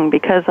interesting thing,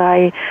 because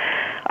I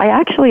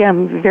actually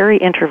am very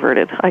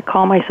introverted. I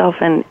call myself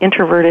an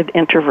introverted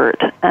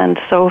introvert. And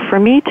so for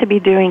me to be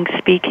doing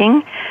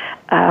speaking,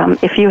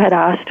 if you had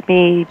asked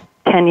me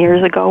 10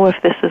 years ago if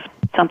this is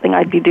something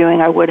I'd be doing,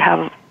 I would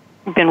have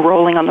been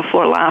rolling on the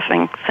floor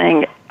laughing,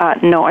 saying,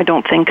 no, I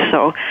don't think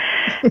so.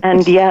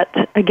 And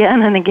yet,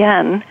 again and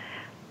again,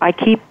 I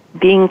keep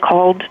being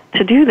called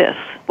to do this.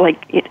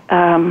 Like,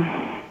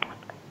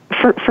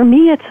 for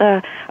me, it's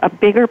a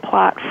bigger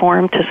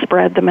platform to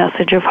spread the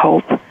message of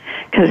hope.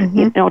 Because,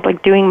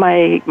 like doing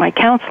my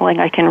counseling,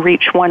 I can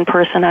reach one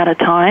person at a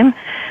time,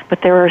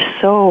 but there are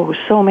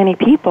so many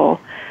people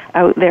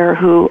out there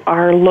who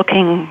are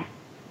looking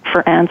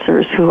for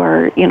answers, who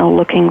are,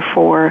 looking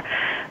for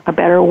a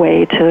better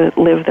way to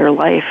live their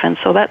life. And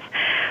so that's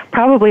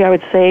probably, I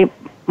would say,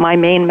 my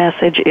main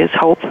message is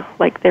hope.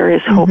 Like, there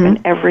is hope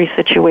in every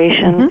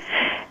situation.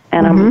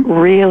 And I'm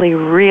really,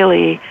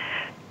 really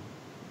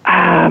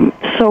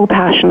so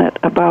passionate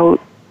about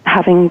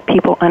having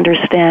people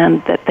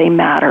understand that they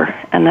matter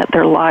and that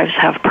their lives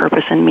have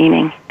purpose and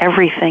meaning.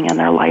 Everything in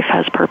their life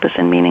has purpose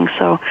and meaning.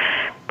 So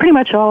pretty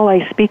much all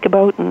I speak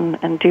about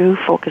and do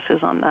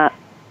focuses on that.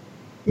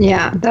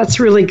 Yeah, that's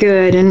really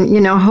good.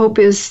 And, hope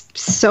is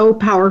so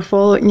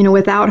powerful.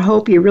 Without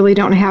hope, you really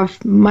don't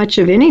have much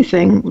of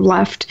anything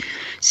left.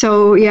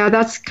 So, yeah,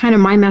 that's kind of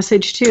my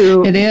message,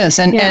 too. It is.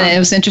 And it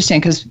was interesting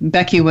because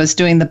Becky was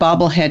doing the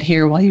bobblehead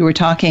here while you were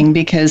talking,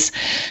 because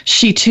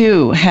she,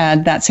 too,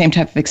 had that same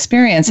type of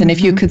experience. And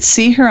if you could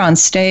see her on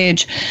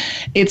stage,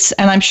 and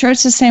I'm sure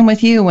it's the same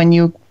with you, when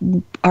you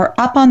are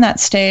up on that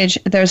stage,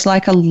 there's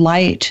like a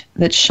light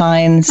that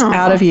shines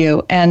out of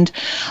you. And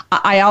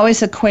I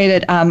always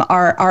equated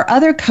our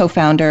other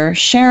co-founder,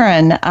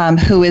 Sharon,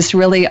 who is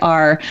really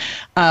our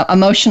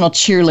emotional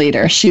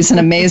cheerleader. She's an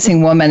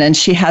amazing woman, and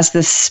she has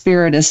this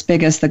spirit as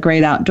big as the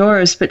great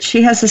outdoors, but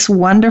she has this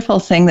wonderful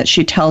thing that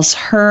she tells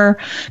her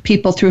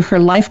people through her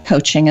life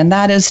coaching, and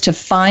that is to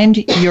find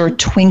your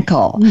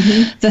twinkle,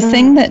 the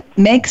thing that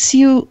makes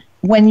you,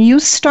 when you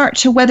start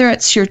to, whether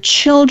it's your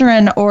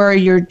children or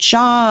your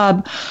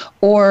job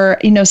or,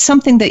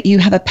 something that you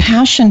have a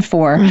passion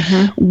for,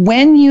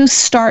 when you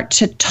start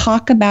to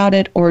talk about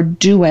it or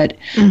do it,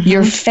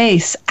 your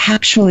face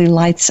actually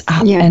lights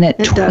up and it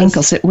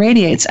twinkles, it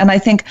radiates. And I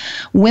think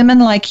women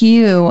like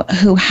you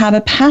who have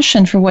a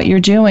passion for what you're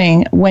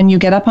doing, when you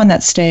get up on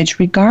that stage,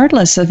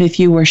 regardless of if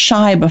you were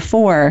shy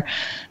before,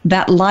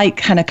 that light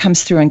kind of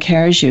comes through and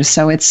carries you.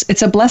 So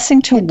it's a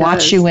blessing to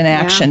watch you in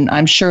action.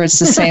 I'm sure it's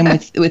the same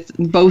with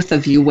both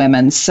of you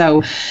women.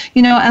 So,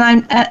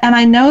 and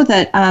I know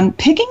that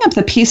picking up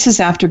the pieces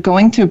after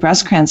going through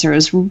breast cancer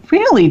is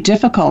really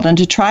difficult, and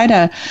to try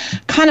to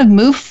kind of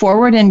move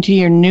forward into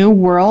your new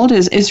world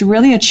is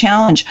really a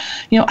challenge.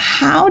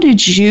 How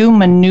did you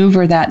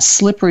maneuver that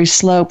slippery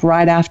slope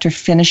right after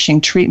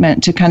finishing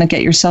treatment to kind of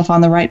get yourself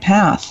on the right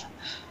path?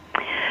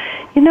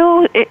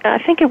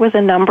 I think it was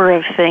a number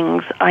of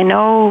things. I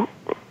know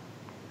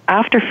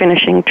after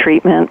finishing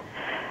treatment,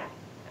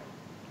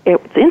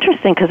 it was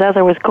interesting because as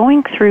I was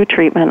going through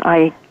treatment,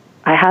 I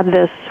had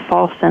this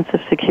false sense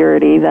of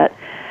security that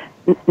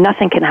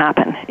nothing can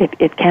happen.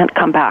 It can't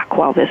come back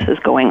while this is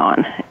going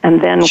on.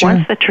 And then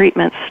once the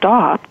treatment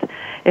stopped,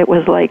 it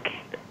was like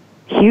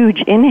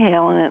huge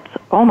inhale, and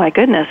it's, oh my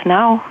goodness,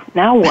 now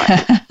what?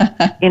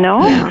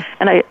 Yeah.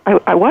 And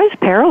I was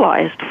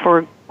paralyzed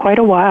for quite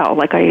a while.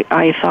 Like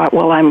I thought,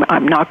 well,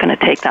 I'm not going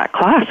to take that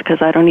class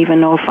because I don't even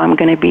know if I'm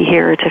going to be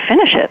here to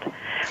finish it,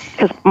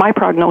 because my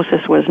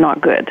prognosis was not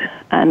good.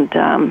 And,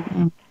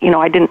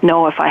 I didn't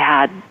know if I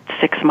had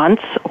 6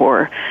 months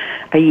or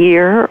a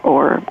year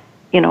or,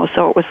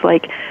 so it was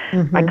like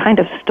I kind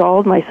of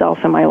stalled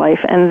myself in my life.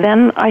 And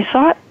then I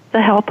sought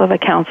the help of a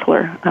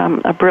counselor,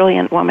 a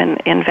brilliant woman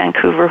in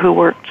Vancouver who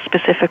worked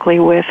specifically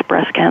with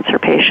breast cancer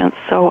patients.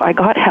 So I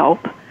got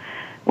help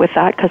with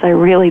that because I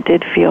really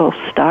did feel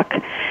stuck.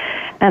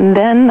 And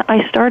then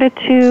I started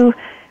to,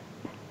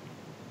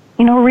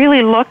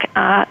 really look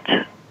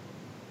at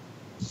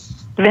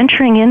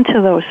venturing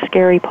into those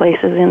scary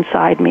places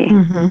inside me.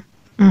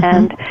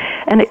 And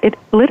it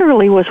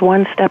literally was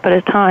one step at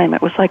a time.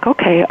 It was like,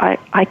 okay,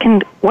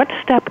 what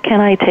step can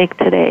I take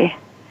today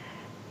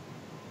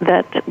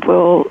that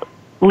will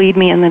lead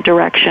me in the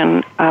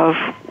direction of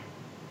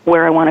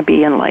where I want to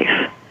be in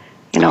life,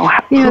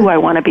 who I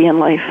want to be in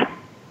life.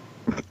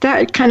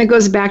 That kind of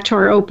goes back to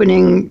our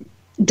opening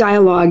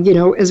dialogue,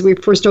 as we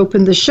first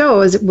opened the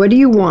show, is what do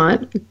you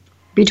want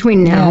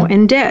between now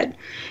and dead?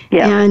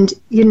 Yeah. And,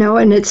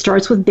 and it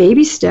starts with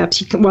baby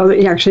steps.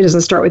 It actually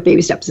doesn't start with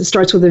baby steps. It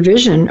starts with a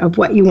vision of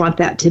what you want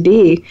that to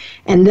be,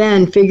 and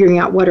then figuring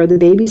out what are the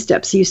baby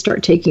steps you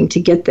start taking to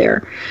get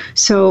there.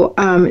 So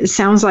it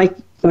sounds like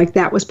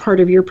that was part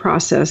of your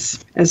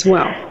process as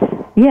well.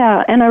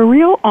 Yeah, and a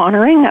real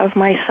honoring of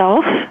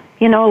myself.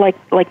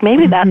 Like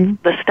maybe that's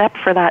the step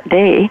for that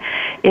day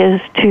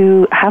is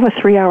to have a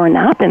 3-hour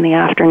nap in the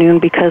afternoon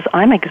because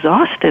I'm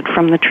exhausted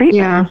from the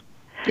treatment.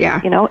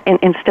 Yeah. And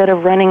instead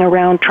of running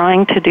around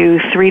trying to do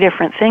 3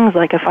 different things,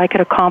 like if I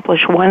could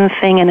accomplish one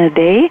thing in a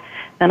day,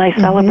 then I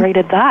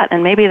celebrated that.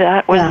 And maybe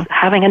that was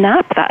having a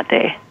nap that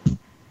day.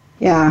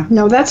 Yeah,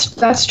 no,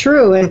 that's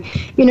true. And,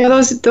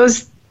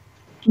 those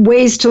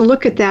ways to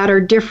look at that are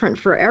different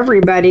for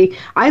everybody.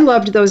 I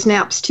loved those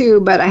naps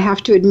too, but I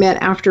have to admit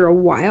after a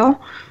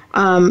while,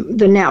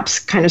 the naps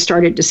kind of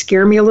started to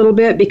scare me a little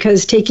bit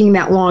because taking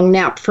that long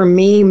nap for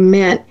me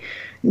meant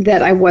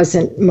that I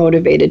wasn't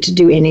motivated to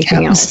do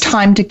anything else. It was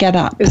time to get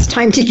up. It was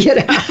time to get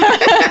up.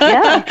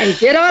 And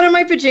get out of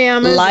my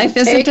pajamas. Life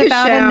isn't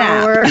about a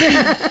nap.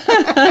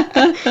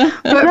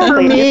 But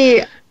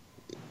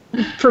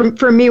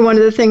for me, one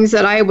of the things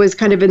that I was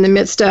kind of in the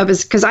midst of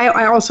is because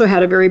I also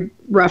had a very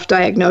rough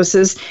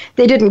diagnosis.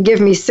 They didn't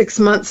give me 6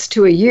 months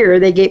to a year.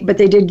 But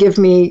they did give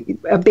me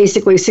a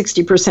basically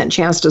 60%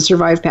 chance to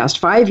survive past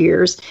 5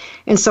 years.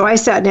 And so I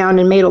sat down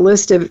and made a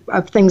list of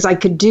things I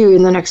could do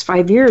in the next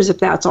 5 years if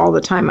that's all the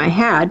time I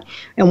had.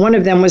 And one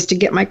of them was to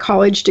get my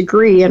college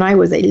degree, and I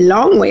was a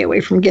long way away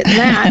from getting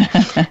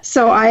that.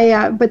 So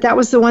but that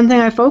was the one thing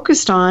I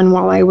focused on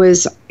while I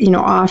was,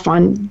 off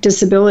on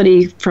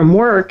disability from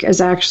work, as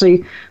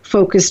actually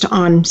focused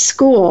on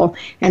school.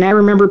 And I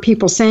remember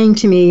people saying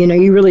to me,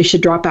 you really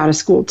should drop out of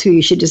school too.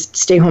 You should just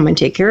stay home and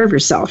take care of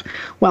yourself.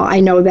 Well, I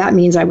know that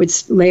means I would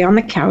lay on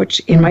the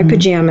couch in my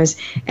pajamas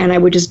and I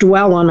would just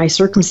dwell on my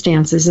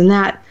circumstances. And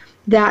that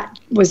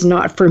was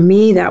not, for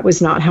me, that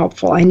was not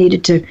helpful. I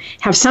needed to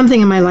have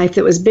something in my life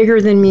that was bigger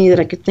than me, that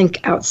I could think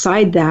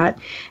outside that.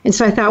 And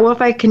so I thought, well,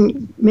 if I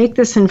can make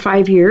this in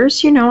 5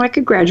 years, I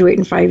could graduate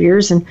in 5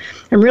 years. And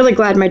I'm really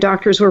glad my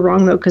doctors were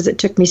wrong, though, because it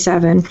took me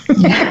 7.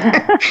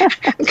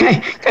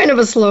 Kind of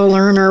a slow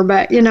learner.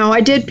 But,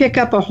 I did pick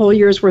up a whole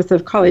year's worth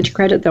of college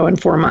credit, though, in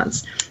 4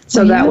 months.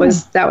 So that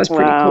was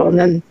pretty cool.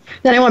 And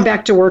then I went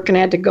back to work and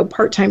I had to go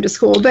part-time to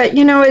school. But,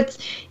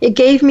 it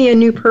gave me a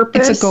new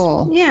purpose. It's a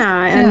goal.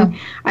 Yeah. And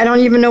I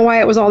don't even know why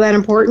it was all that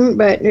important,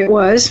 but it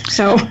was.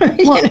 So,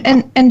 well,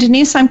 and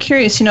Denise, I'm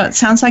curious, it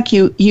sounds like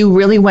you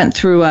really went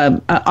through,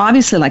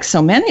 obviously, like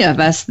so many of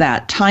us,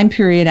 that time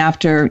period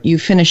after you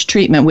finished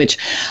treatment, which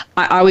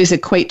I always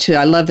equate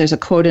to, there's a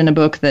quote in a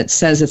book that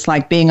says it's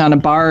like being on a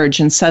barge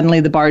and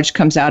suddenly the barge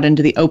comes out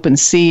into the open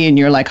sea and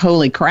you're like,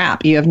 holy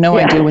crap, you have no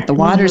idea what the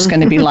water's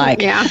going to be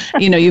like.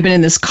 You've been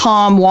in this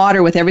calm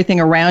water with everything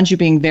around you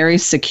being very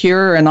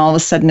secure, and all of a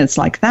sudden it's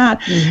like that.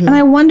 And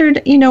I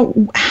wondered,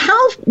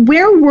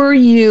 where were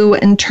you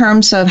in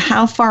terms of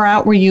how far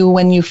out were you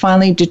when you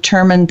finally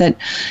determined that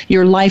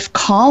your life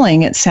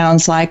calling, it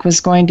sounds like, was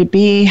going to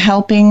be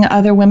helping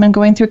other women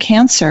going through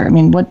cancer? I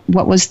mean, what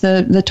was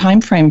the time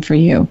frame for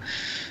you?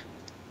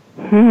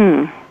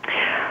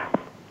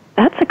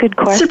 That's a good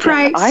question.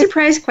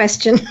 Surprise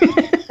question.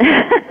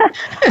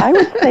 I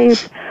would say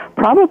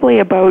probably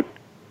about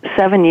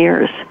 7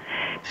 years.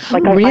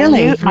 Like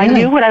I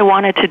knew what I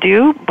wanted to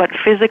do, but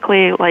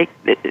physically, like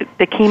the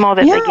chemo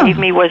that they gave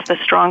me was the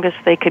strongest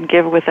they could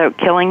give without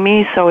killing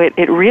me. So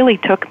it really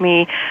took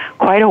me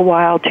quite a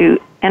while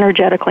to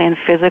energetically and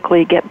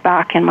physically get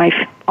back on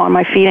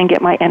my feet and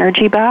get my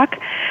energy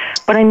back.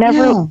 But I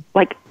never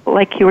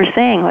like you were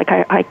saying, like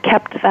I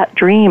kept that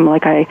dream.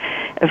 Like I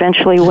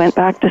eventually went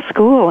back to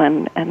school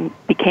and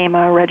became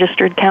a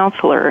registered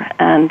counselor.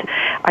 And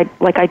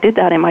I did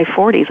that in my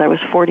 40s. I was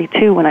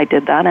 42 when I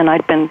did that, and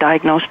I'd been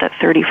diagnosed at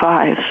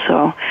 35.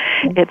 So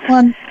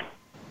it's...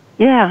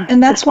 Yeah.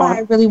 And that's why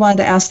I really wanted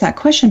to ask that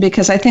question,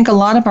 because I think a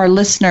lot of our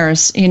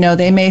listeners,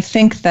 they may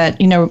think that,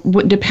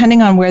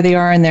 depending on where they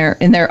are in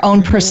their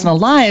own personal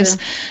lives,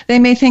 they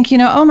may think,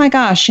 oh my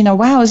gosh,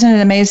 wow, isn't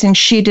it amazing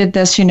she did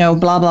this, blah,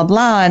 blah,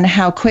 blah, and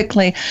how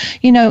quickly,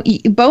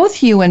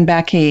 both you and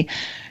Becky,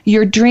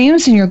 your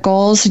dreams and your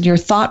goals and your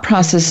thought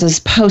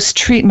processes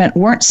post-treatment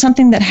weren't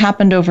something that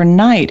happened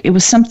overnight. It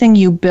was something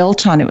you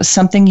built on. It was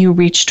something you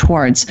reached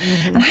towards.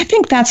 And I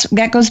think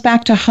that goes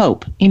back to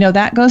hope.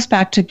 That goes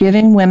back to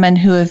giving women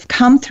who have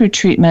come through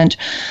treatment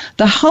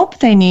the hope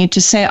they need to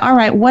say, all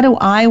right, what do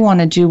I want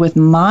to do with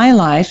my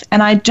life?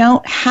 And I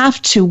don't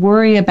have to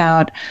worry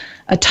about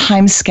a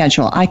time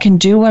schedule. I can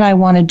do what I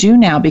want to do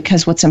now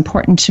because what's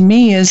important to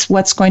me is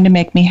what's going to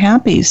make me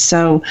happy.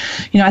 So,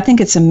 I think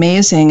it's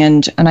amazing.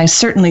 And I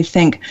certainly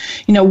think,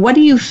 what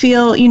do you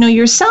feel,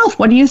 yourself?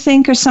 What do you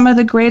think are some of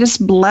the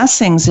greatest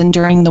blessings in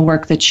doing the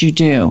work that you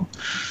do?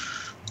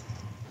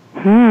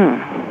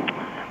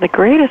 The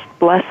greatest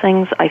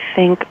blessings, I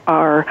think,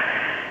 are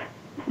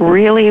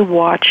really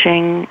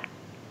watching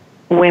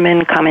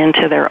women come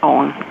into their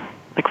own.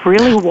 Like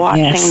really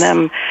watching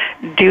them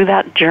do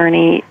that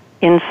journey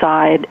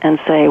inside and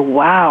say,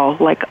 wow,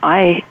 like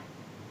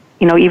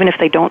even if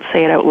they don't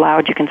say it out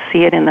loud, you can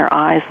see it in their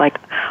eyes, like,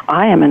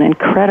 I am an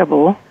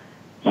incredible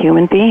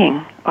human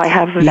being. I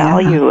have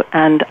value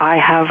and I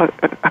have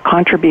a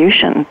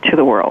contribution to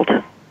the world.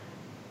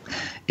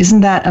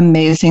 Isn't that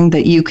amazing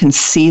that you can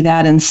see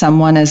that in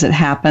someone as it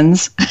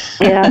happens?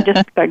 Yeah,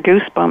 just got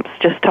goosebumps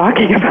just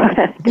talking about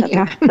it. It's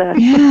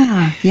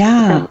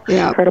an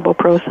incredible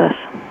process.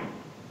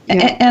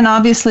 Yeah. And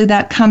obviously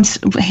that comes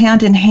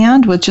hand in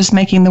hand with just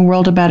making the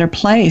world a better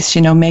place,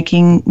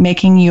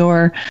 making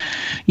your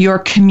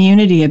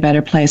community a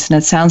better place. And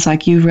it sounds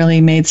like you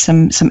really made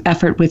some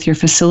effort with your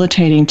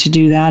facilitating to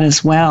do that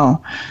as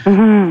well.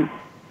 Mm-hmm.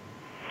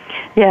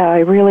 Yeah, I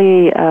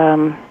really,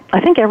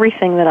 I think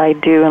everything that I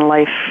do in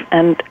life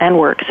and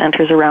work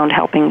centers around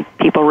helping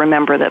people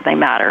remember that they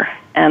matter.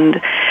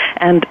 And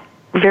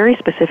very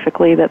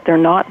specifically that they're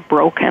not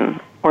broken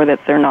or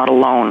that they're not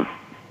alone.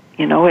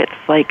 It's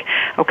like,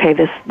 okay,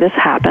 this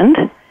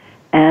happened,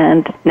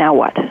 and now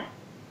what?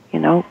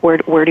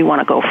 Where do you want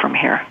to go from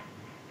here?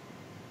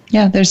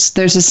 Yeah, there's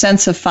a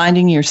sense of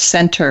finding your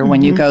center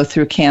when you go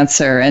through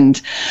cancer.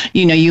 And,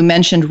 you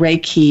mentioned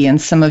Reiki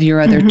and some of your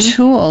other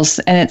tools,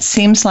 and it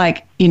seems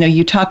like,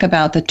 you talk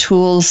about the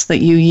tools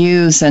that you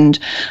use, and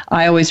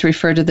I always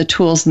refer to the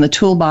tools in the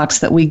toolbox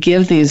that we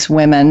give these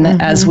women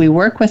as we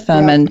work with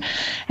them. And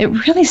it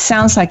really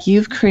sounds like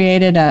you've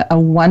created a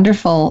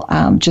wonderful,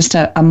 just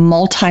a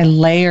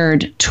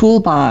multi-layered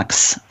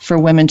toolbox for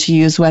women to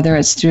use, whether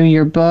it's through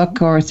your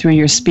book or through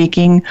your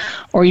speaking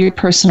or your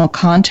personal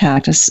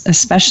contact,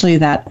 especially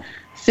that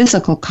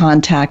physical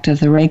contact of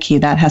the Reiki.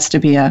 That has to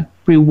be a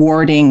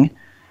rewarding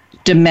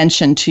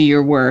dimension to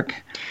your work.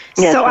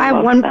 Yes, so I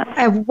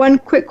have one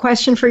quick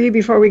question for you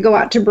before we go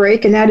out to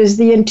break, and that is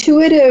the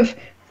intuitive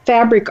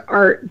fabric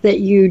art that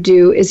you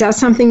do. Is that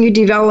something you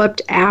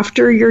developed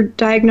after your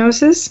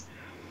diagnosis?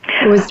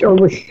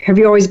 Or have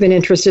you always been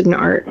interested in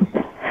art?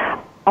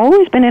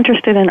 Always been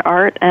interested in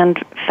art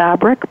and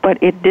fabric, but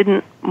it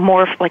didn't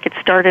morph. Like it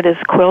started as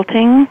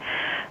quilting,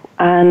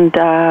 and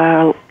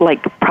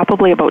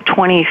probably about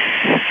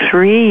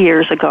 23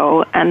 years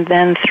ago, and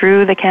then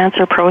through the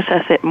cancer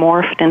process, it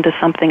morphed into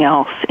something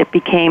else. It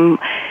became,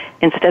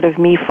 instead of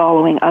me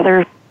following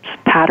other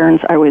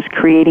patterns, I was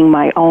creating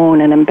my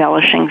own and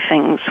embellishing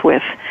things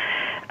with,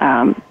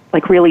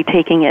 really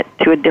taking it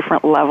to a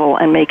different level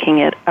and making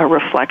it a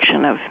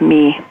reflection of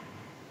me.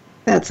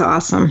 That's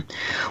awesome.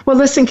 Well,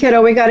 listen,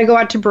 kiddo, we got to go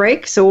out to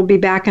break, so we'll be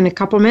back in a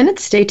couple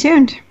minutes. Stay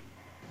tuned.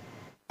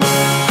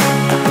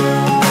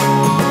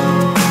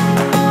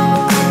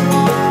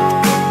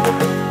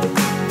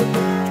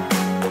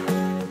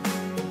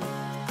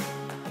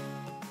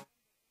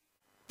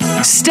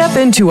 Step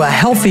into a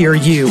healthier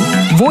you.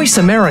 Voice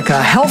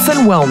America Health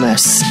and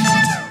Wellness.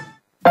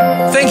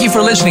 Thank you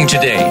for listening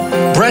today.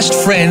 Breast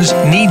Friends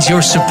needs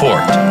your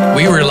support.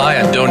 We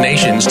rely on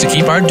donations to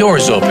keep our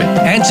doors open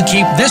and to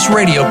keep this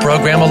radio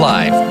program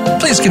alive.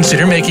 Please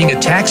consider making a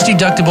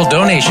tax-deductible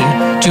donation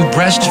to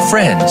Breast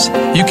Friends.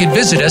 You can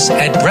visit us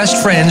at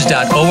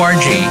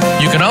breastfriends.org.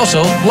 You can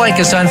also like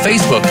us on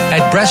Facebook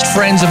at Breast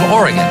Friends of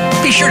Oregon.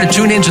 Be sure to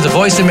tune in to the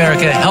Voice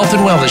America Health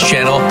and Wellness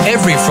channel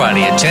every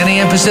Friday at 10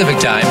 a.m. Pacific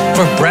Time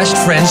for Breast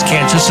Friends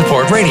Cancer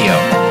Support Radio.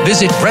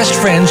 Visit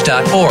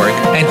breastfriends.org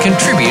and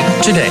contribute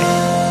today.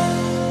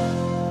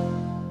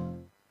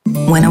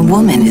 When a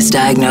woman is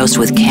diagnosed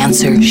with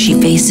cancer, she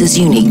faces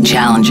unique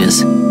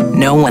challenges.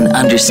 No one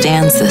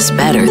understands this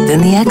better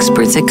than the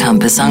experts at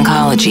Compass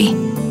Oncology.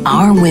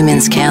 Our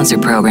women's cancer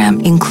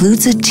program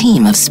includes a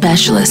team of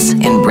specialists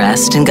in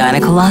breast and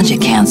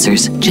gynecologic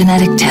cancers,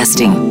 genetic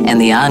testing,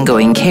 and the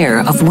ongoing care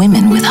of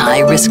women with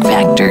high risk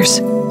factors.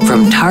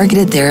 From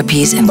targeted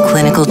therapies and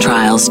clinical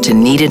trials to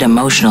needed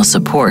emotional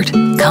support,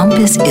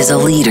 Compass is a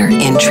leader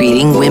in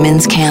treating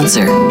women's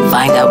cancer.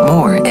 Find out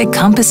more at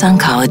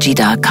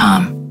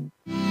CompassOncology.com.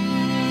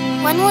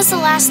 When was the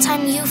last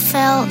time you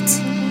felt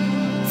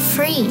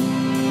free?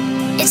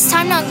 It's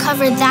time to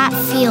uncover that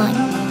feeling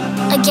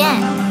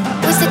again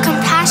with the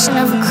compassion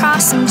of a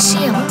cross and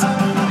shield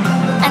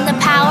and the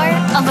power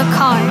of a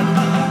card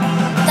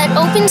that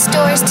opens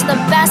doors to the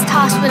best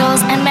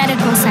hospitals and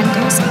medical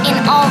centers in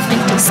all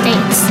 50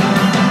 states,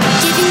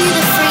 giving you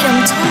the freedom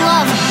to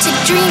love, to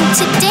dream,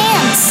 to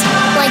dance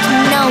like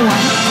no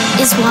one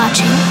is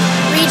watching.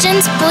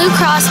 Regions Blue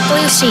Cross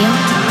Blue Shield.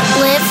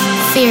 Live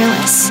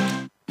fearless.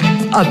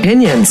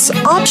 Opinions,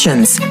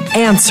 options,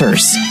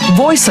 answers.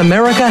 Voice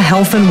America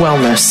Health and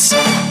Wellness.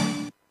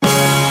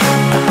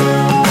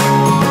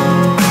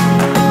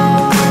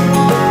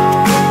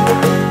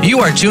 You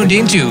are tuned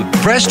into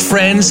Breast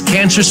Friends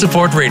Cancer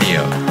Support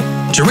Radio.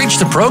 To reach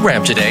the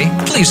program today,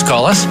 please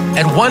call us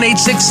at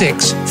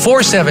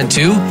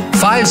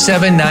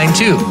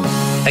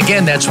 1-866-472-5792.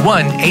 Again, that's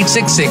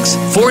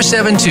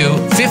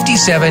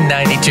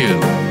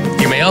 1-866-472-5792.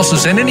 You may also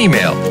send an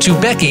email to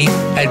Becky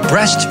at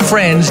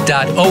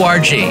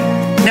breastfriends.org.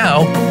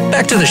 Now,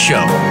 back to the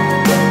show.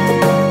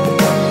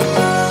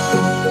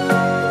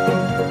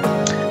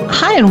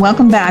 Hi, and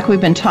welcome back.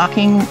 We've been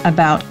talking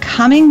about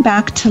coming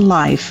back to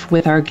life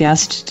with our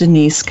guest,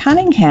 Denise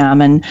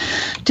Cunningham. And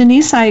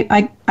Denise,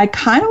 I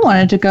kind of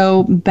wanted to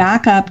go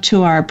back up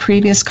to our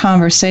previous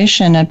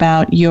conversation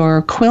about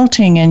your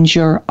quilting and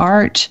your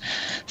art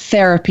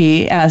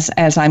therapy, as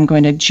I'm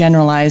going to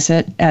generalize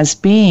it as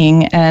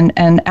being, and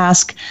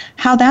ask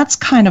how that's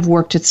kind of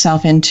worked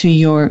itself into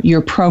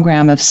your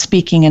program of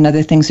speaking and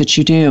other things that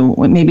you do.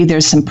 Maybe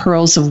there's some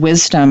pearls of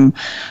wisdom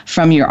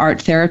from your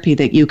art therapy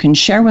that you can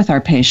share with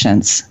our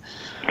patients.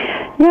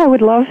 Yeah, I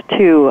would love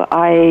to.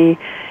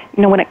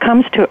 When it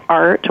comes to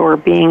art or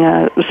being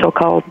a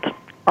so-called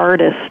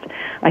artist,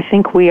 I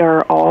think we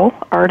are all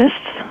artists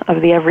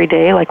of the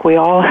everyday. Like, we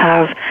all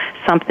have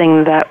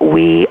something that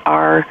we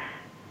are,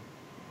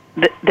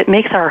 that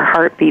makes our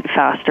heart beat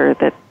faster,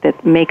 that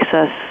makes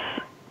us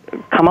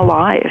come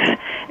alive.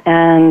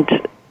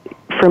 And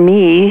for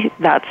me,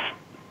 that's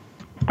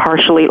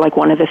partially, like,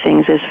 one of the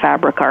things is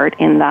fabric art,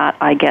 in that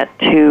I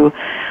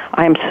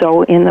am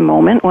so in the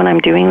moment when I'm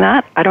doing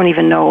that. I don't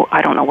know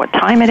what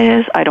time it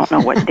is. I don't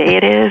know what day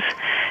it is.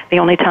 The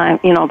only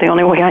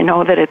way I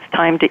know that it's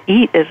time to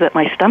eat is that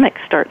my stomach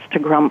starts to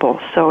grumble.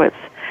 So it's,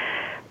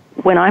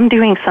 when I'm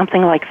doing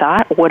something like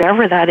that,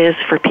 whatever that is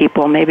for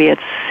people, maybe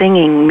it's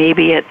singing,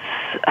 maybe it's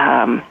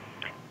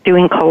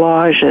doing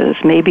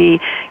collages, maybe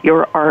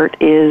your art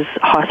is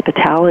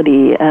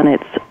hospitality and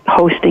it's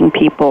hosting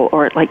people,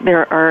 or like,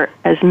 there are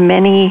as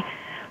many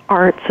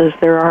arts as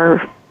there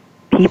are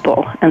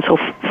people. And so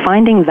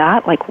finding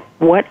that, like,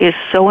 what is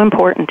so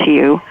important to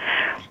you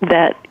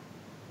that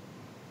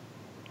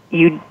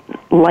you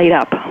light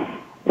up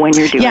when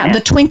you're doing it. Yeah, the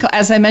twinkle,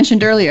 as I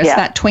mentioned earlier, it's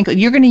that twinkle.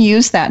 You're going to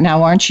use that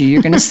now, aren't you?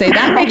 You're going to say,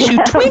 that makes you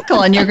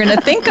twinkle, and you're going to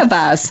think of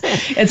us.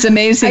 It's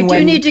amazing. I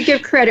do need to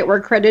give credit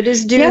where credit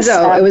is due, yes,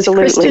 though. Absolutely. It was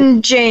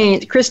Kristen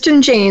Janes.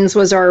 Kristen Janes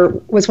was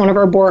one of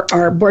our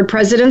board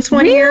presidents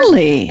one year.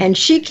 Really? And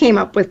she came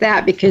up with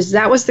that because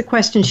that was the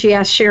question she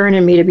asked Sharon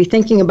and me to be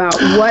thinking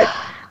about what...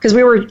 Because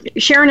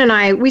Sharon and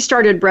I, we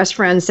started Breast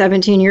Friends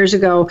 17 years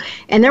ago,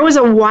 and there was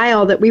a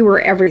while that we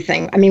were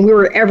everything. I mean, we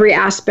were every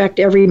aspect,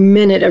 every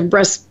minute of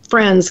Breast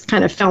Friends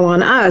kind of fell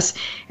on us.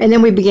 And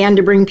then we began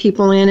to bring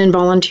people in and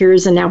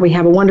volunteers, and now we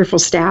have a wonderful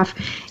staff.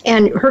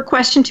 And her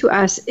question to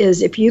us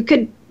is, if you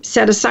could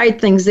set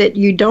aside things that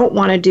you don't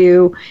want to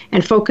do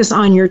and focus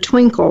on your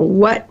twinkle,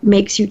 what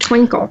makes you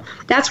twinkle?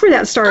 That's where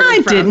that started from.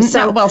 I didn't.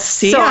 So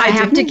I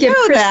have to give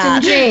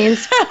Kristen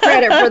Janes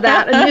credit for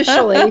that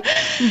initially.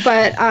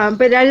 But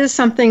that is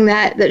something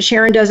that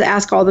Sharon does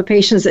ask all the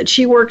patients that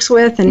she works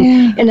with,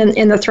 and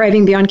in the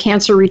Thriving Beyond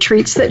Cancer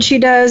retreats that she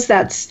does.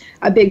 That's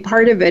a big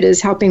part of it,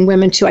 is helping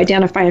women to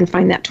identify and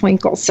find that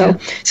twinkle. So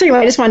anyway,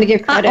 I just wanted to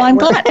give credit. Well, I'm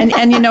glad. And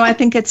I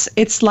think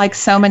it's like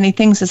so many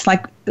things. It's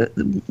like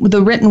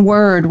the written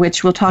word forward,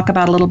 which we'll talk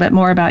about a little bit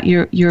more about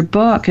your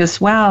book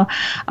as well,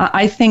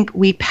 I think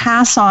we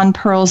pass on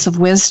pearls of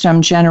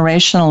wisdom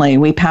generationally.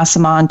 We pass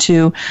them on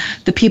to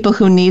the people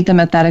who need them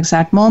at that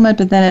exact moment,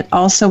 but then it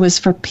also is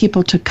for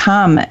people to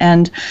come.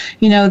 And,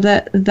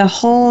 the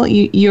whole,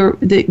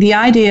 the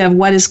idea of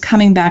what is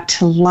coming back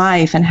to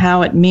life and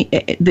how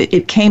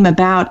it came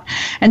about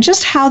and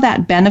just how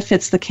that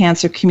benefits the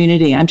cancer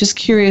community. I'm just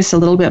curious a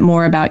little bit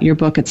more about your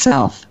book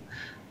itself.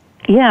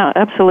 Yeah,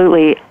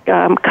 absolutely.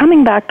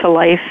 Coming Back to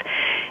Life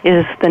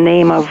is the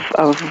name of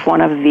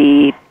one of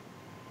the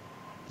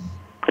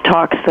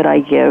talks that I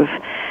give,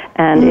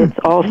 and it's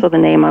also the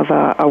name of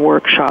a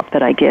workshop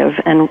that I give.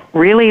 And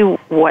really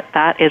what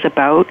that is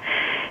about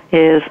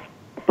is,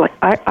 like,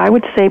 I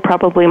would say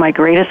probably my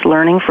greatest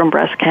learning from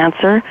breast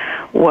cancer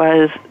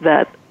was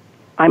that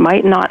I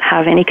might not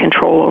have any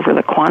control over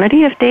the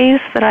quantity of days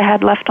that I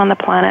had left on the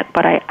planet,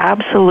 but I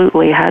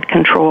absolutely had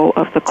control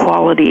of the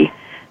quality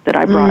that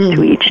I brought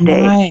to each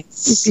day.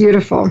 Nice.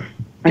 Beautiful.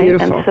 Right?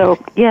 Beautiful. And so,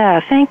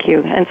 thank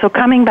you. And so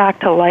Coming Back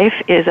to Life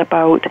is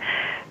about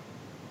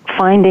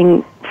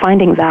finding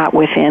that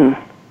within.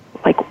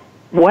 Like,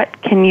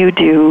 what can you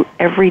do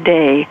every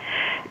day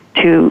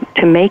to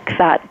make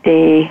that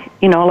day,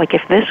 like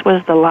if this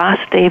was the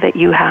last day that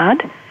you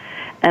had,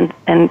 and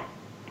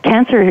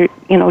cancer,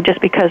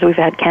 just because we've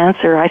had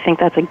cancer, I think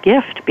that's a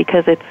gift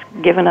because it's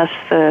given us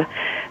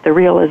the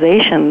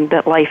realization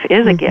that life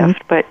is a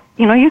gift. But,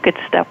 you could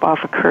step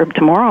off a curb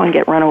tomorrow and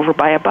get run over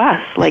by a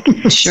bus. Like,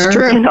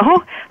 sure.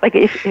 Like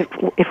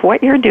if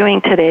what you're doing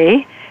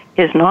today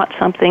is not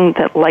something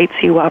that lights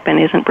you up and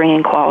isn't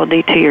bringing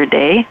quality to your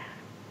day,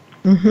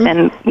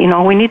 then,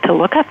 we need to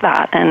look at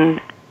that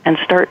and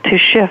start to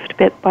shift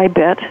bit by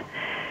bit,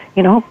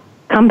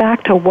 come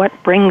back to what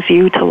brings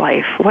you to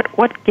life.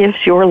 What gives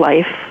your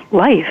life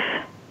life?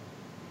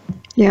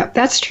 Yeah,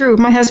 that's true.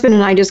 My husband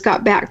and I just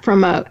got back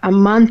from a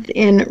month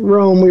in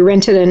Rome. We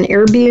rented an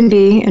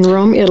Airbnb in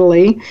Rome,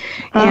 Italy,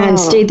 and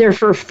stayed there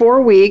for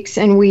 4 weeks,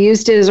 and we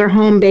used it as our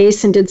home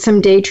base and did some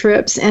day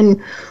trips, and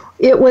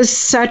it was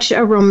such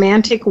a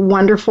romantic,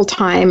 wonderful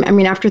time. I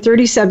mean, after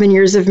 37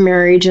 years of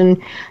marriage, and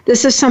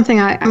this is something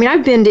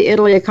I've been to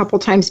Italy a couple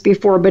times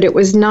before, but it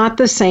was not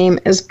the same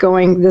as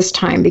going this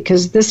time,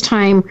 because this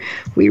time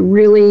we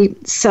really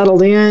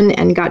settled in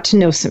and got to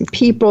know some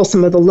people,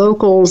 some of the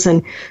locals,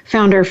 and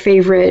found our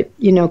favorite,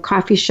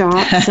 coffee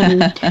shops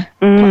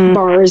and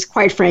bars.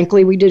 Quite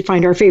frankly, we did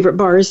find our favorite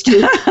bars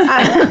too.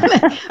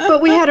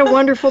 But we had a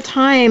wonderful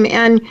time.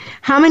 And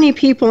how many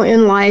people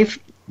in life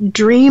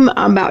dream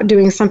about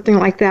doing something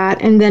like that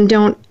and then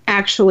don't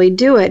actually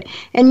do it?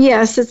 And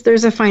yes,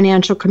 there's a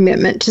financial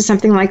commitment to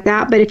something like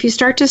that, but if you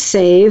start to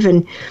save,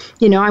 and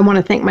I want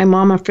to thank my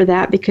mama for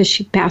that, because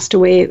she passed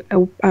away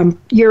a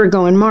year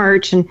ago in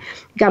March, and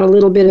got a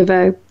little bit of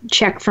a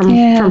check from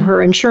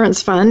her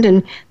insurance fund,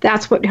 and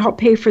that's what helped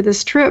pay for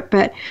this trip.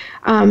 But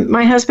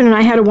my husband and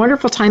I had a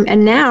wonderful time,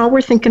 and now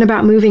we're thinking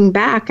about moving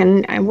back,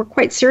 and we're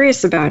quite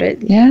serious about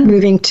it.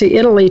 Moving to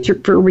Italy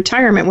for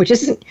retirement, which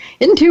isn't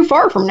too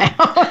far from now.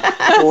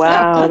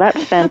 Wow,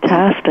 that's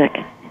fantastic.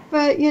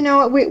 But,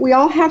 we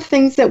all have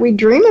things that we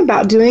dream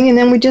about doing, and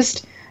then we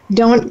just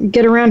don't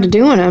get around to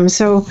doing them.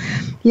 So,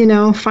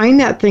 find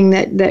that thing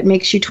that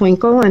makes you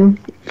twinkle and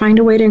find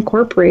a way to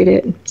incorporate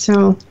it.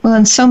 So, well,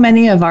 and so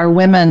many of our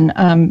women,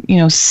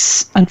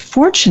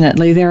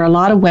 unfortunately, there are a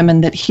lot of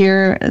women that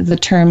hear the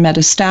term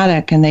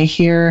metastatic, and they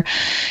hear,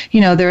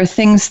 there are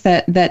things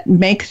that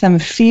make them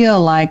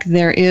feel like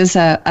there is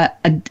a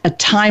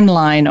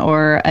timeline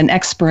or an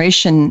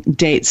expiration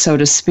date, so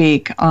to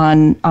speak,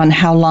 on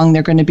how long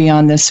they're going to be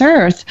on this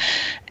earth.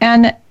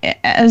 And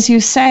as you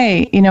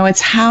say,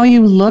 it's how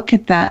you look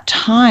at that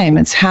time.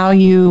 It's how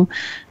you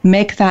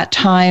make that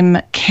time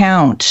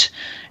count.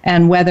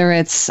 And whether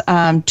it's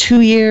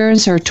 2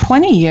 years or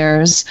 20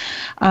 years,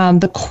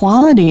 the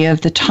quality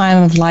of the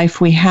time of life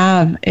we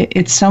have,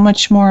 it's so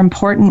much more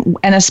important.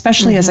 And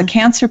especially as a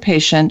cancer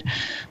patient,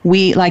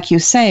 we, like you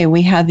say,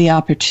 we have the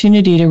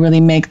opportunity to really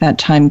make that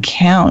time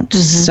count.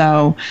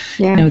 So,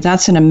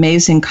 that's an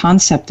amazing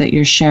concept that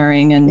you're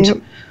sharing.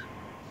 And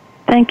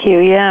Thank you.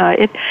 Yeah,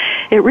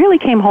 it really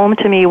came home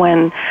to me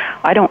when,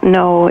 I don't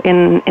know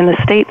in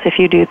the States if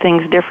you do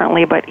things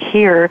differently, but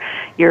here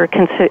you're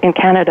in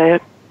Canada,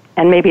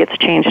 and maybe it's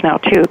changed now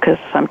too because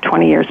I'm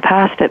 20 years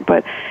past it,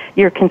 but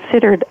you're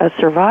considered a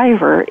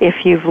survivor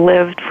if you've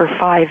lived for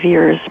 5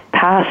 years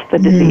past the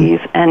disease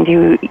and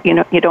you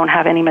don't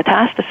have any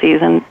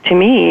metastases. And to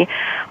me,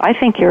 I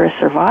think you're a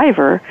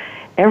survivor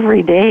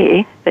every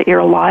day that you're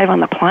alive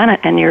on the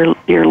planet and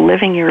you're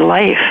living your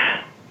life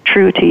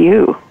true to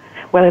you,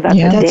 whether that's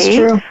a day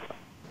true.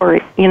 Or,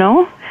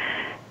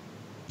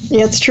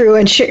 Yeah, it's true.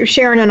 And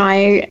Sharon and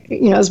I,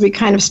 as we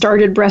kind of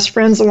started Breast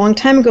Friends a long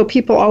time ago,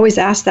 people always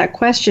ask that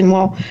question.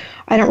 Well,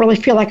 I don't really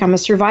feel like I'm a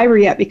survivor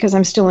yet because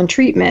I'm still in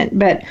treatment.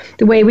 But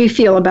the way we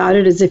feel about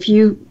it is if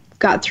you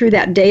got through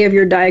that day of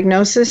your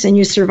diagnosis and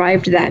you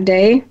survived that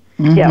day,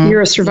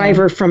 you're a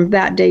survivor from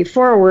that day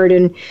forward.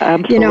 And,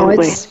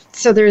 Absolutely.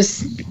 So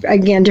there's,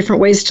 again,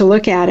 different ways to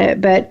look at it.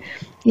 But,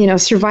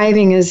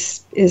 surviving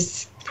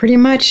is pretty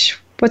much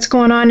what's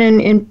going on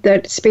in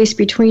that space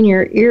between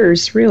your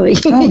ears, really.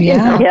 Oh,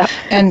 yeah. Yeah.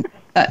 And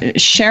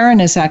Sharon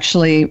is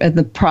actually in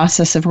the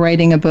process of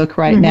writing a book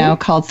right now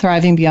called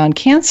Thriving Beyond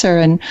Cancer.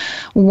 And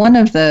one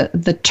of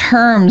the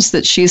terms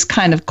that she's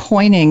kind of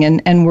coining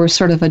and we're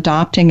sort of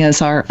adopting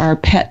as our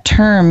pet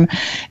term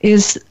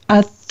is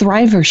a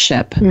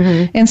thrivership.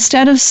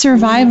 Instead of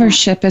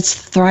survivorship, it's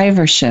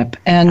thrivership.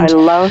 And I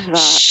love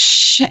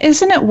that.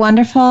 Isn't it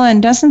wonderful?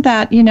 And doesn't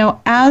that,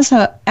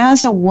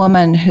 as a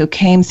woman who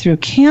came through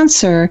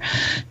cancer,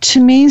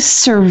 to me,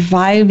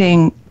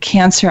 surviving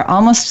cancer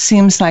almost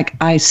seems like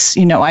I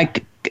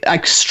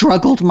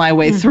struggled my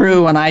way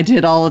through and I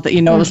did all of the,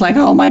 it was like,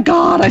 oh my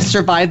God, I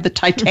survived the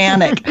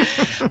Titanic,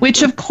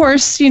 which of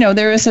course,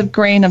 there is a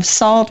grain of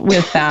salt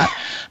with that.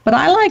 But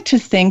I like to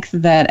think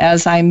that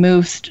as I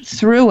moved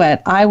through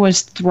it, I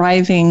was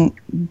thriving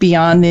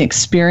beyond the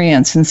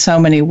experience in so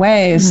many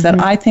ways that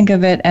I think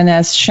of it, and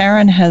as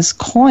Sharon has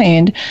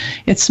coined,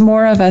 it's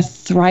more of a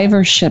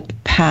thrivership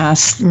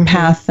path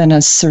than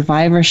a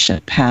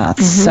survivorship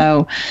path.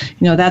 So,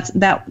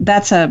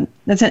 that's an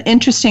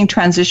interesting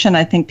transition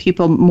I think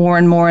people more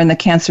and more in the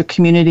cancer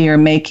community are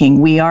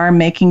making. We are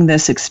making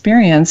this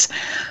experience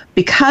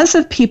because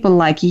of people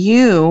like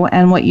you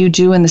and what you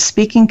do in the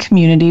speaking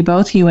community,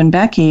 both you and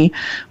Becky.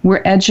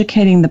 We're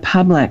educating the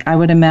public. I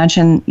would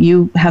imagine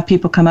you have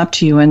people come up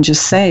to you and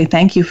just say,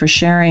 thank you for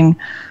sharing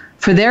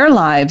for their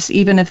lives,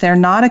 even if they're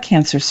not a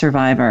cancer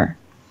survivor.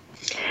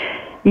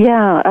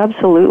 Yeah,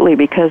 absolutely,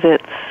 because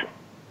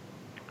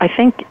I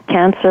think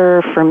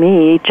cancer for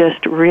me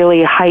just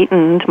really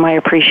heightened my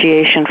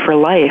appreciation for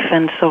life,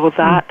 and so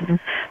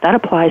that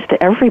applies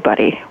to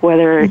everybody.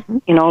 Whether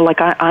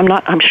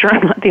I'm sure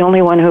I'm not the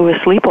only one who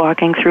was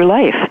sleepwalking through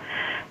life.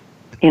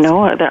 A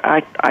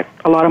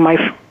lot of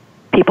my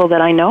people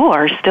that I know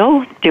are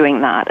still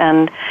doing that,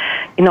 and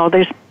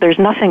there's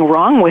nothing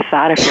wrong with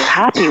that if you're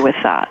happy with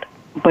that.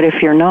 But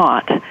if you're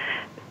not,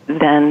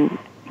 then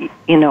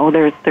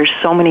there's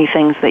so many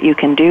things that you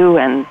can do,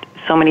 and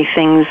so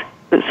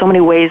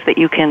many ways that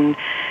you can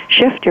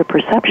shift your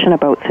perception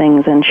about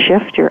things and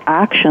shift your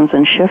actions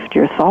and shift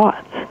your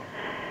thoughts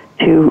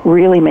to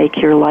really make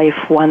your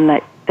life one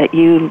that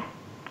you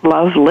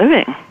love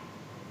living.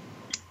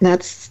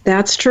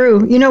 That's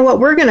true. You know what?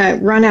 We're going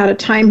to run out of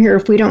time here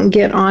if we don't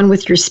get on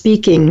with your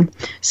speaking.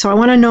 So I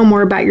want to know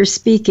more about your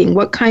speaking.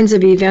 What kinds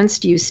of events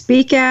do you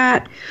speak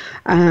at?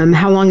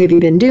 How long have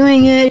you been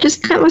doing it?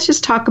 Let's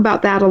just talk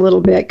about that a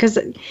little bit, because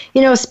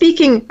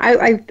speaking.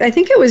 I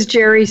think it was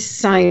Jerry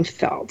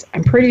Seinfeld.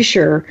 I'm pretty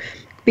sure,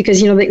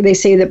 because they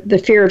say that the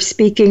fear of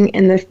speaking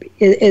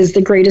is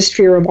the greatest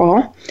fear of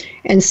all.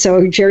 And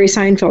so Jerry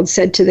Seinfeld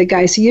said to the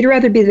guy, "So you'd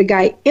rather be the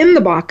guy in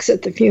the box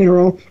at the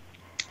funeral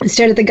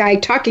instead of the guy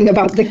talking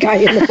about the guy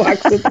in the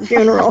box at the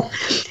funeral."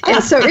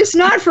 And so it's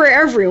not for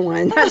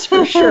everyone, that's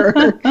for sure.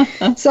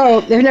 So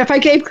and if I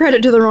gave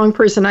credit to the wrong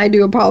person, I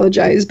do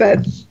apologize.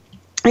 But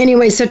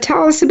anyway, so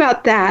tell us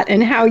about that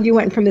and how you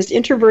went from this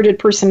introverted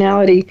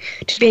personality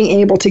to being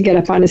able to get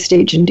up on a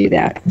stage and do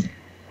that.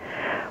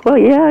 Well,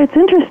 yeah, it's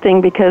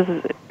interesting because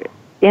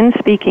in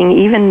speaking,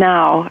 even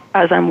now,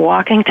 as I'm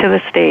walking to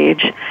the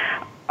stage,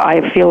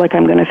 I feel like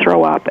I'm going to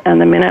throw up. And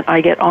the minute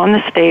I get on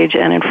the stage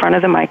and in front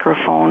of the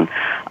microphone,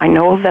 I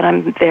know that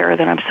I'm there,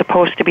 that I'm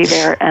supposed to be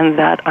there, and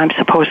that I'm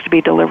supposed to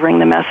be delivering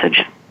the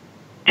message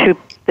to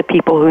the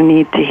people who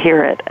need to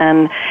hear it.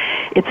 And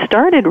it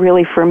started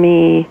really for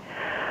me,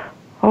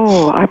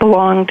 I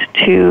belonged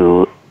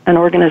to an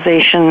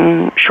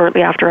organization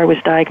shortly after I was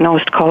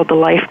diagnosed called the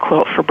Life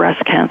Quilt for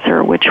Breast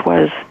Cancer, which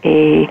was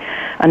a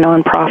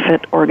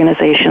nonprofit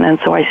organization. And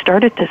so I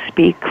started to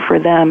speak for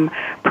them,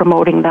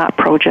 promoting that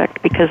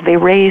project, because they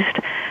raised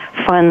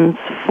funds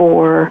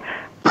for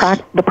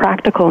the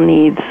practical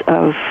needs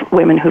of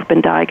women who've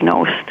been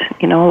diagnosed.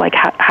 Like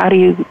how do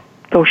you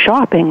go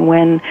shopping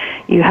when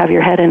you have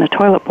your head in a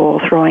toilet bowl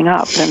throwing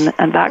up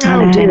and that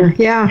kind of thing.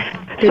 Yeah.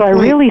 So I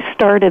really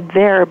started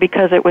there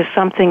because it was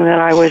something that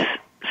I was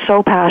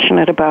so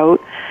passionate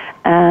about.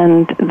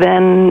 And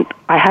then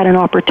I had an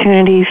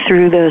opportunity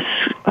through this,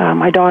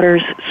 my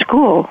daughter's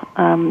school.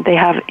 They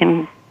have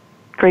in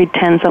grade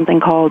 10 something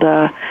called,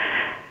 I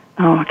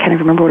can't even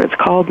remember what it's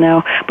called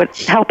now, but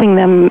helping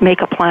them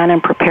make a plan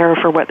and prepare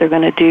for what they're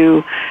going to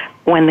do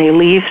when they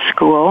leave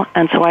school.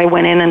 And so I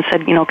went in and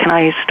said, can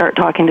I start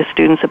talking to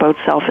students about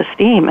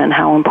self-esteem and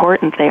how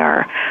important they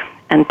are?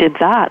 And did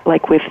that,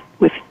 like with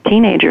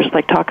teenagers,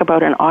 like talk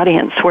about an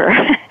audience where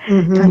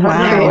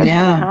Wow,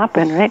 yeah,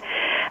 happen, right?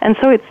 And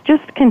so it's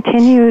just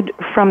continued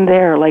from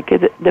there. Like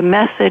the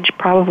message,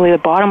 probably the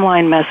bottom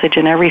line message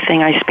in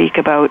everything I speak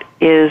about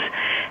is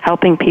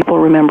helping people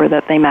remember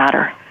that they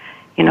matter.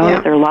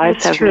 That their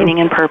lives have meaning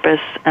and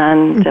purpose.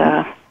 And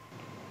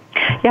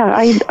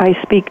I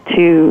speak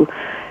to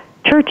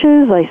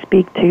churches, I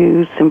speak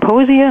to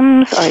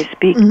symposiums, I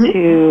speak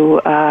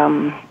to.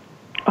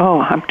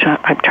 I'm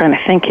trying to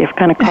think. You've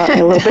kind of caught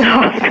me a little bit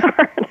off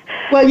guard.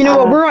 Well, you know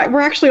what? We're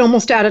actually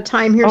almost out of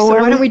time here, so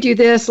why don't we do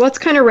this? Let's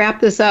kind of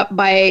wrap this up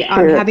by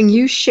having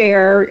you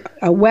share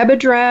a web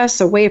address,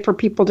 a way for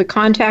people to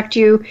contact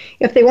you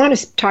if they want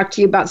to talk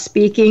to you about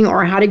speaking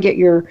or how to get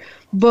your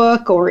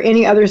book or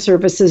any other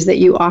services that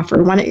you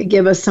offer. Why don't you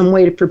give us some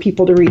way for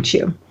people to reach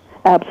you?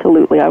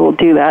 Absolutely, I will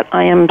do that.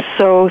 I am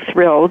so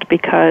thrilled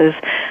because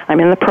I'm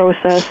in the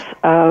process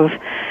of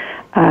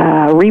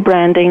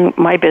rebranding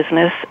my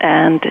business,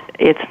 and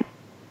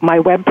my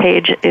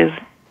webpage is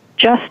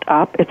just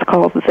up. It's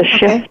called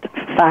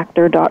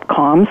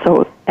theshiftfactor.com,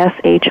 so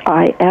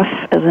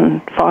SHIF as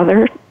in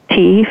father,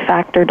 T,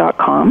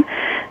 factor.com,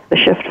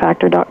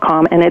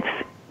 theshiftfactor.com, and it's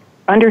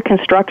under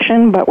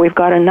construction, but we've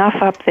got enough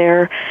up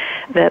there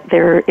that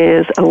there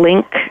is a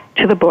link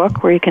to the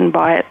book where you can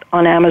buy it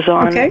on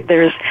Amazon. Okay.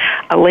 There's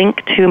a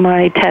link to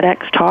my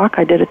TEDx talk.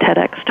 I did a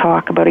TEDx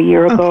talk about a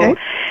year ago.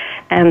 Okay.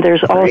 And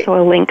there's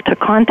also a link to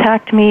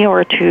contact me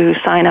or to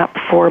sign up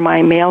for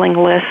my mailing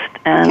list.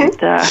 And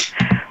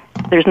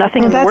there's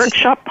nothing in the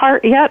workshop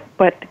part yet,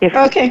 but if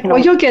well,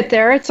 you'll get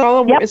there. It's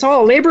all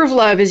a labor of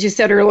love, as you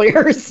said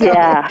earlier.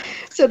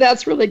 So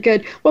that's really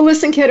good. Well,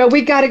 listen, kiddo,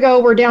 we got to go.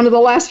 We're down to the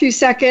last few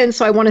seconds,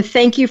 so I want to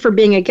thank you for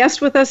being a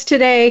guest with us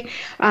today.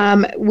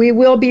 We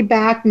will be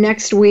back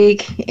next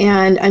week,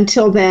 and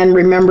until then,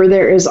 remember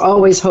there is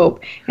always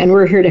hope, and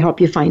we're here to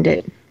help you find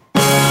it.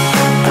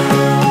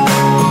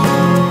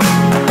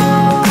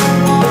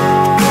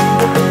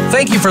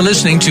 Thank you for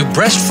listening to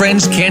Breast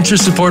Friends Cancer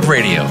Support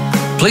Radio.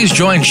 Please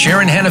join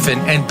Sharon Hennepin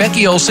and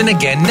Becky Olson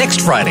again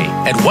next Friday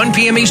at 1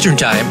 p.m. Eastern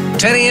Time,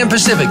 10 a.m.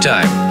 Pacific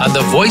Time on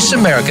the Voice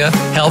America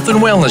Health and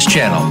Wellness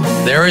Channel.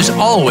 There is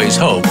always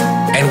hope,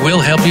 and we'll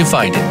help you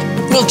find it.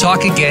 We'll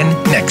talk again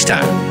next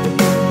time.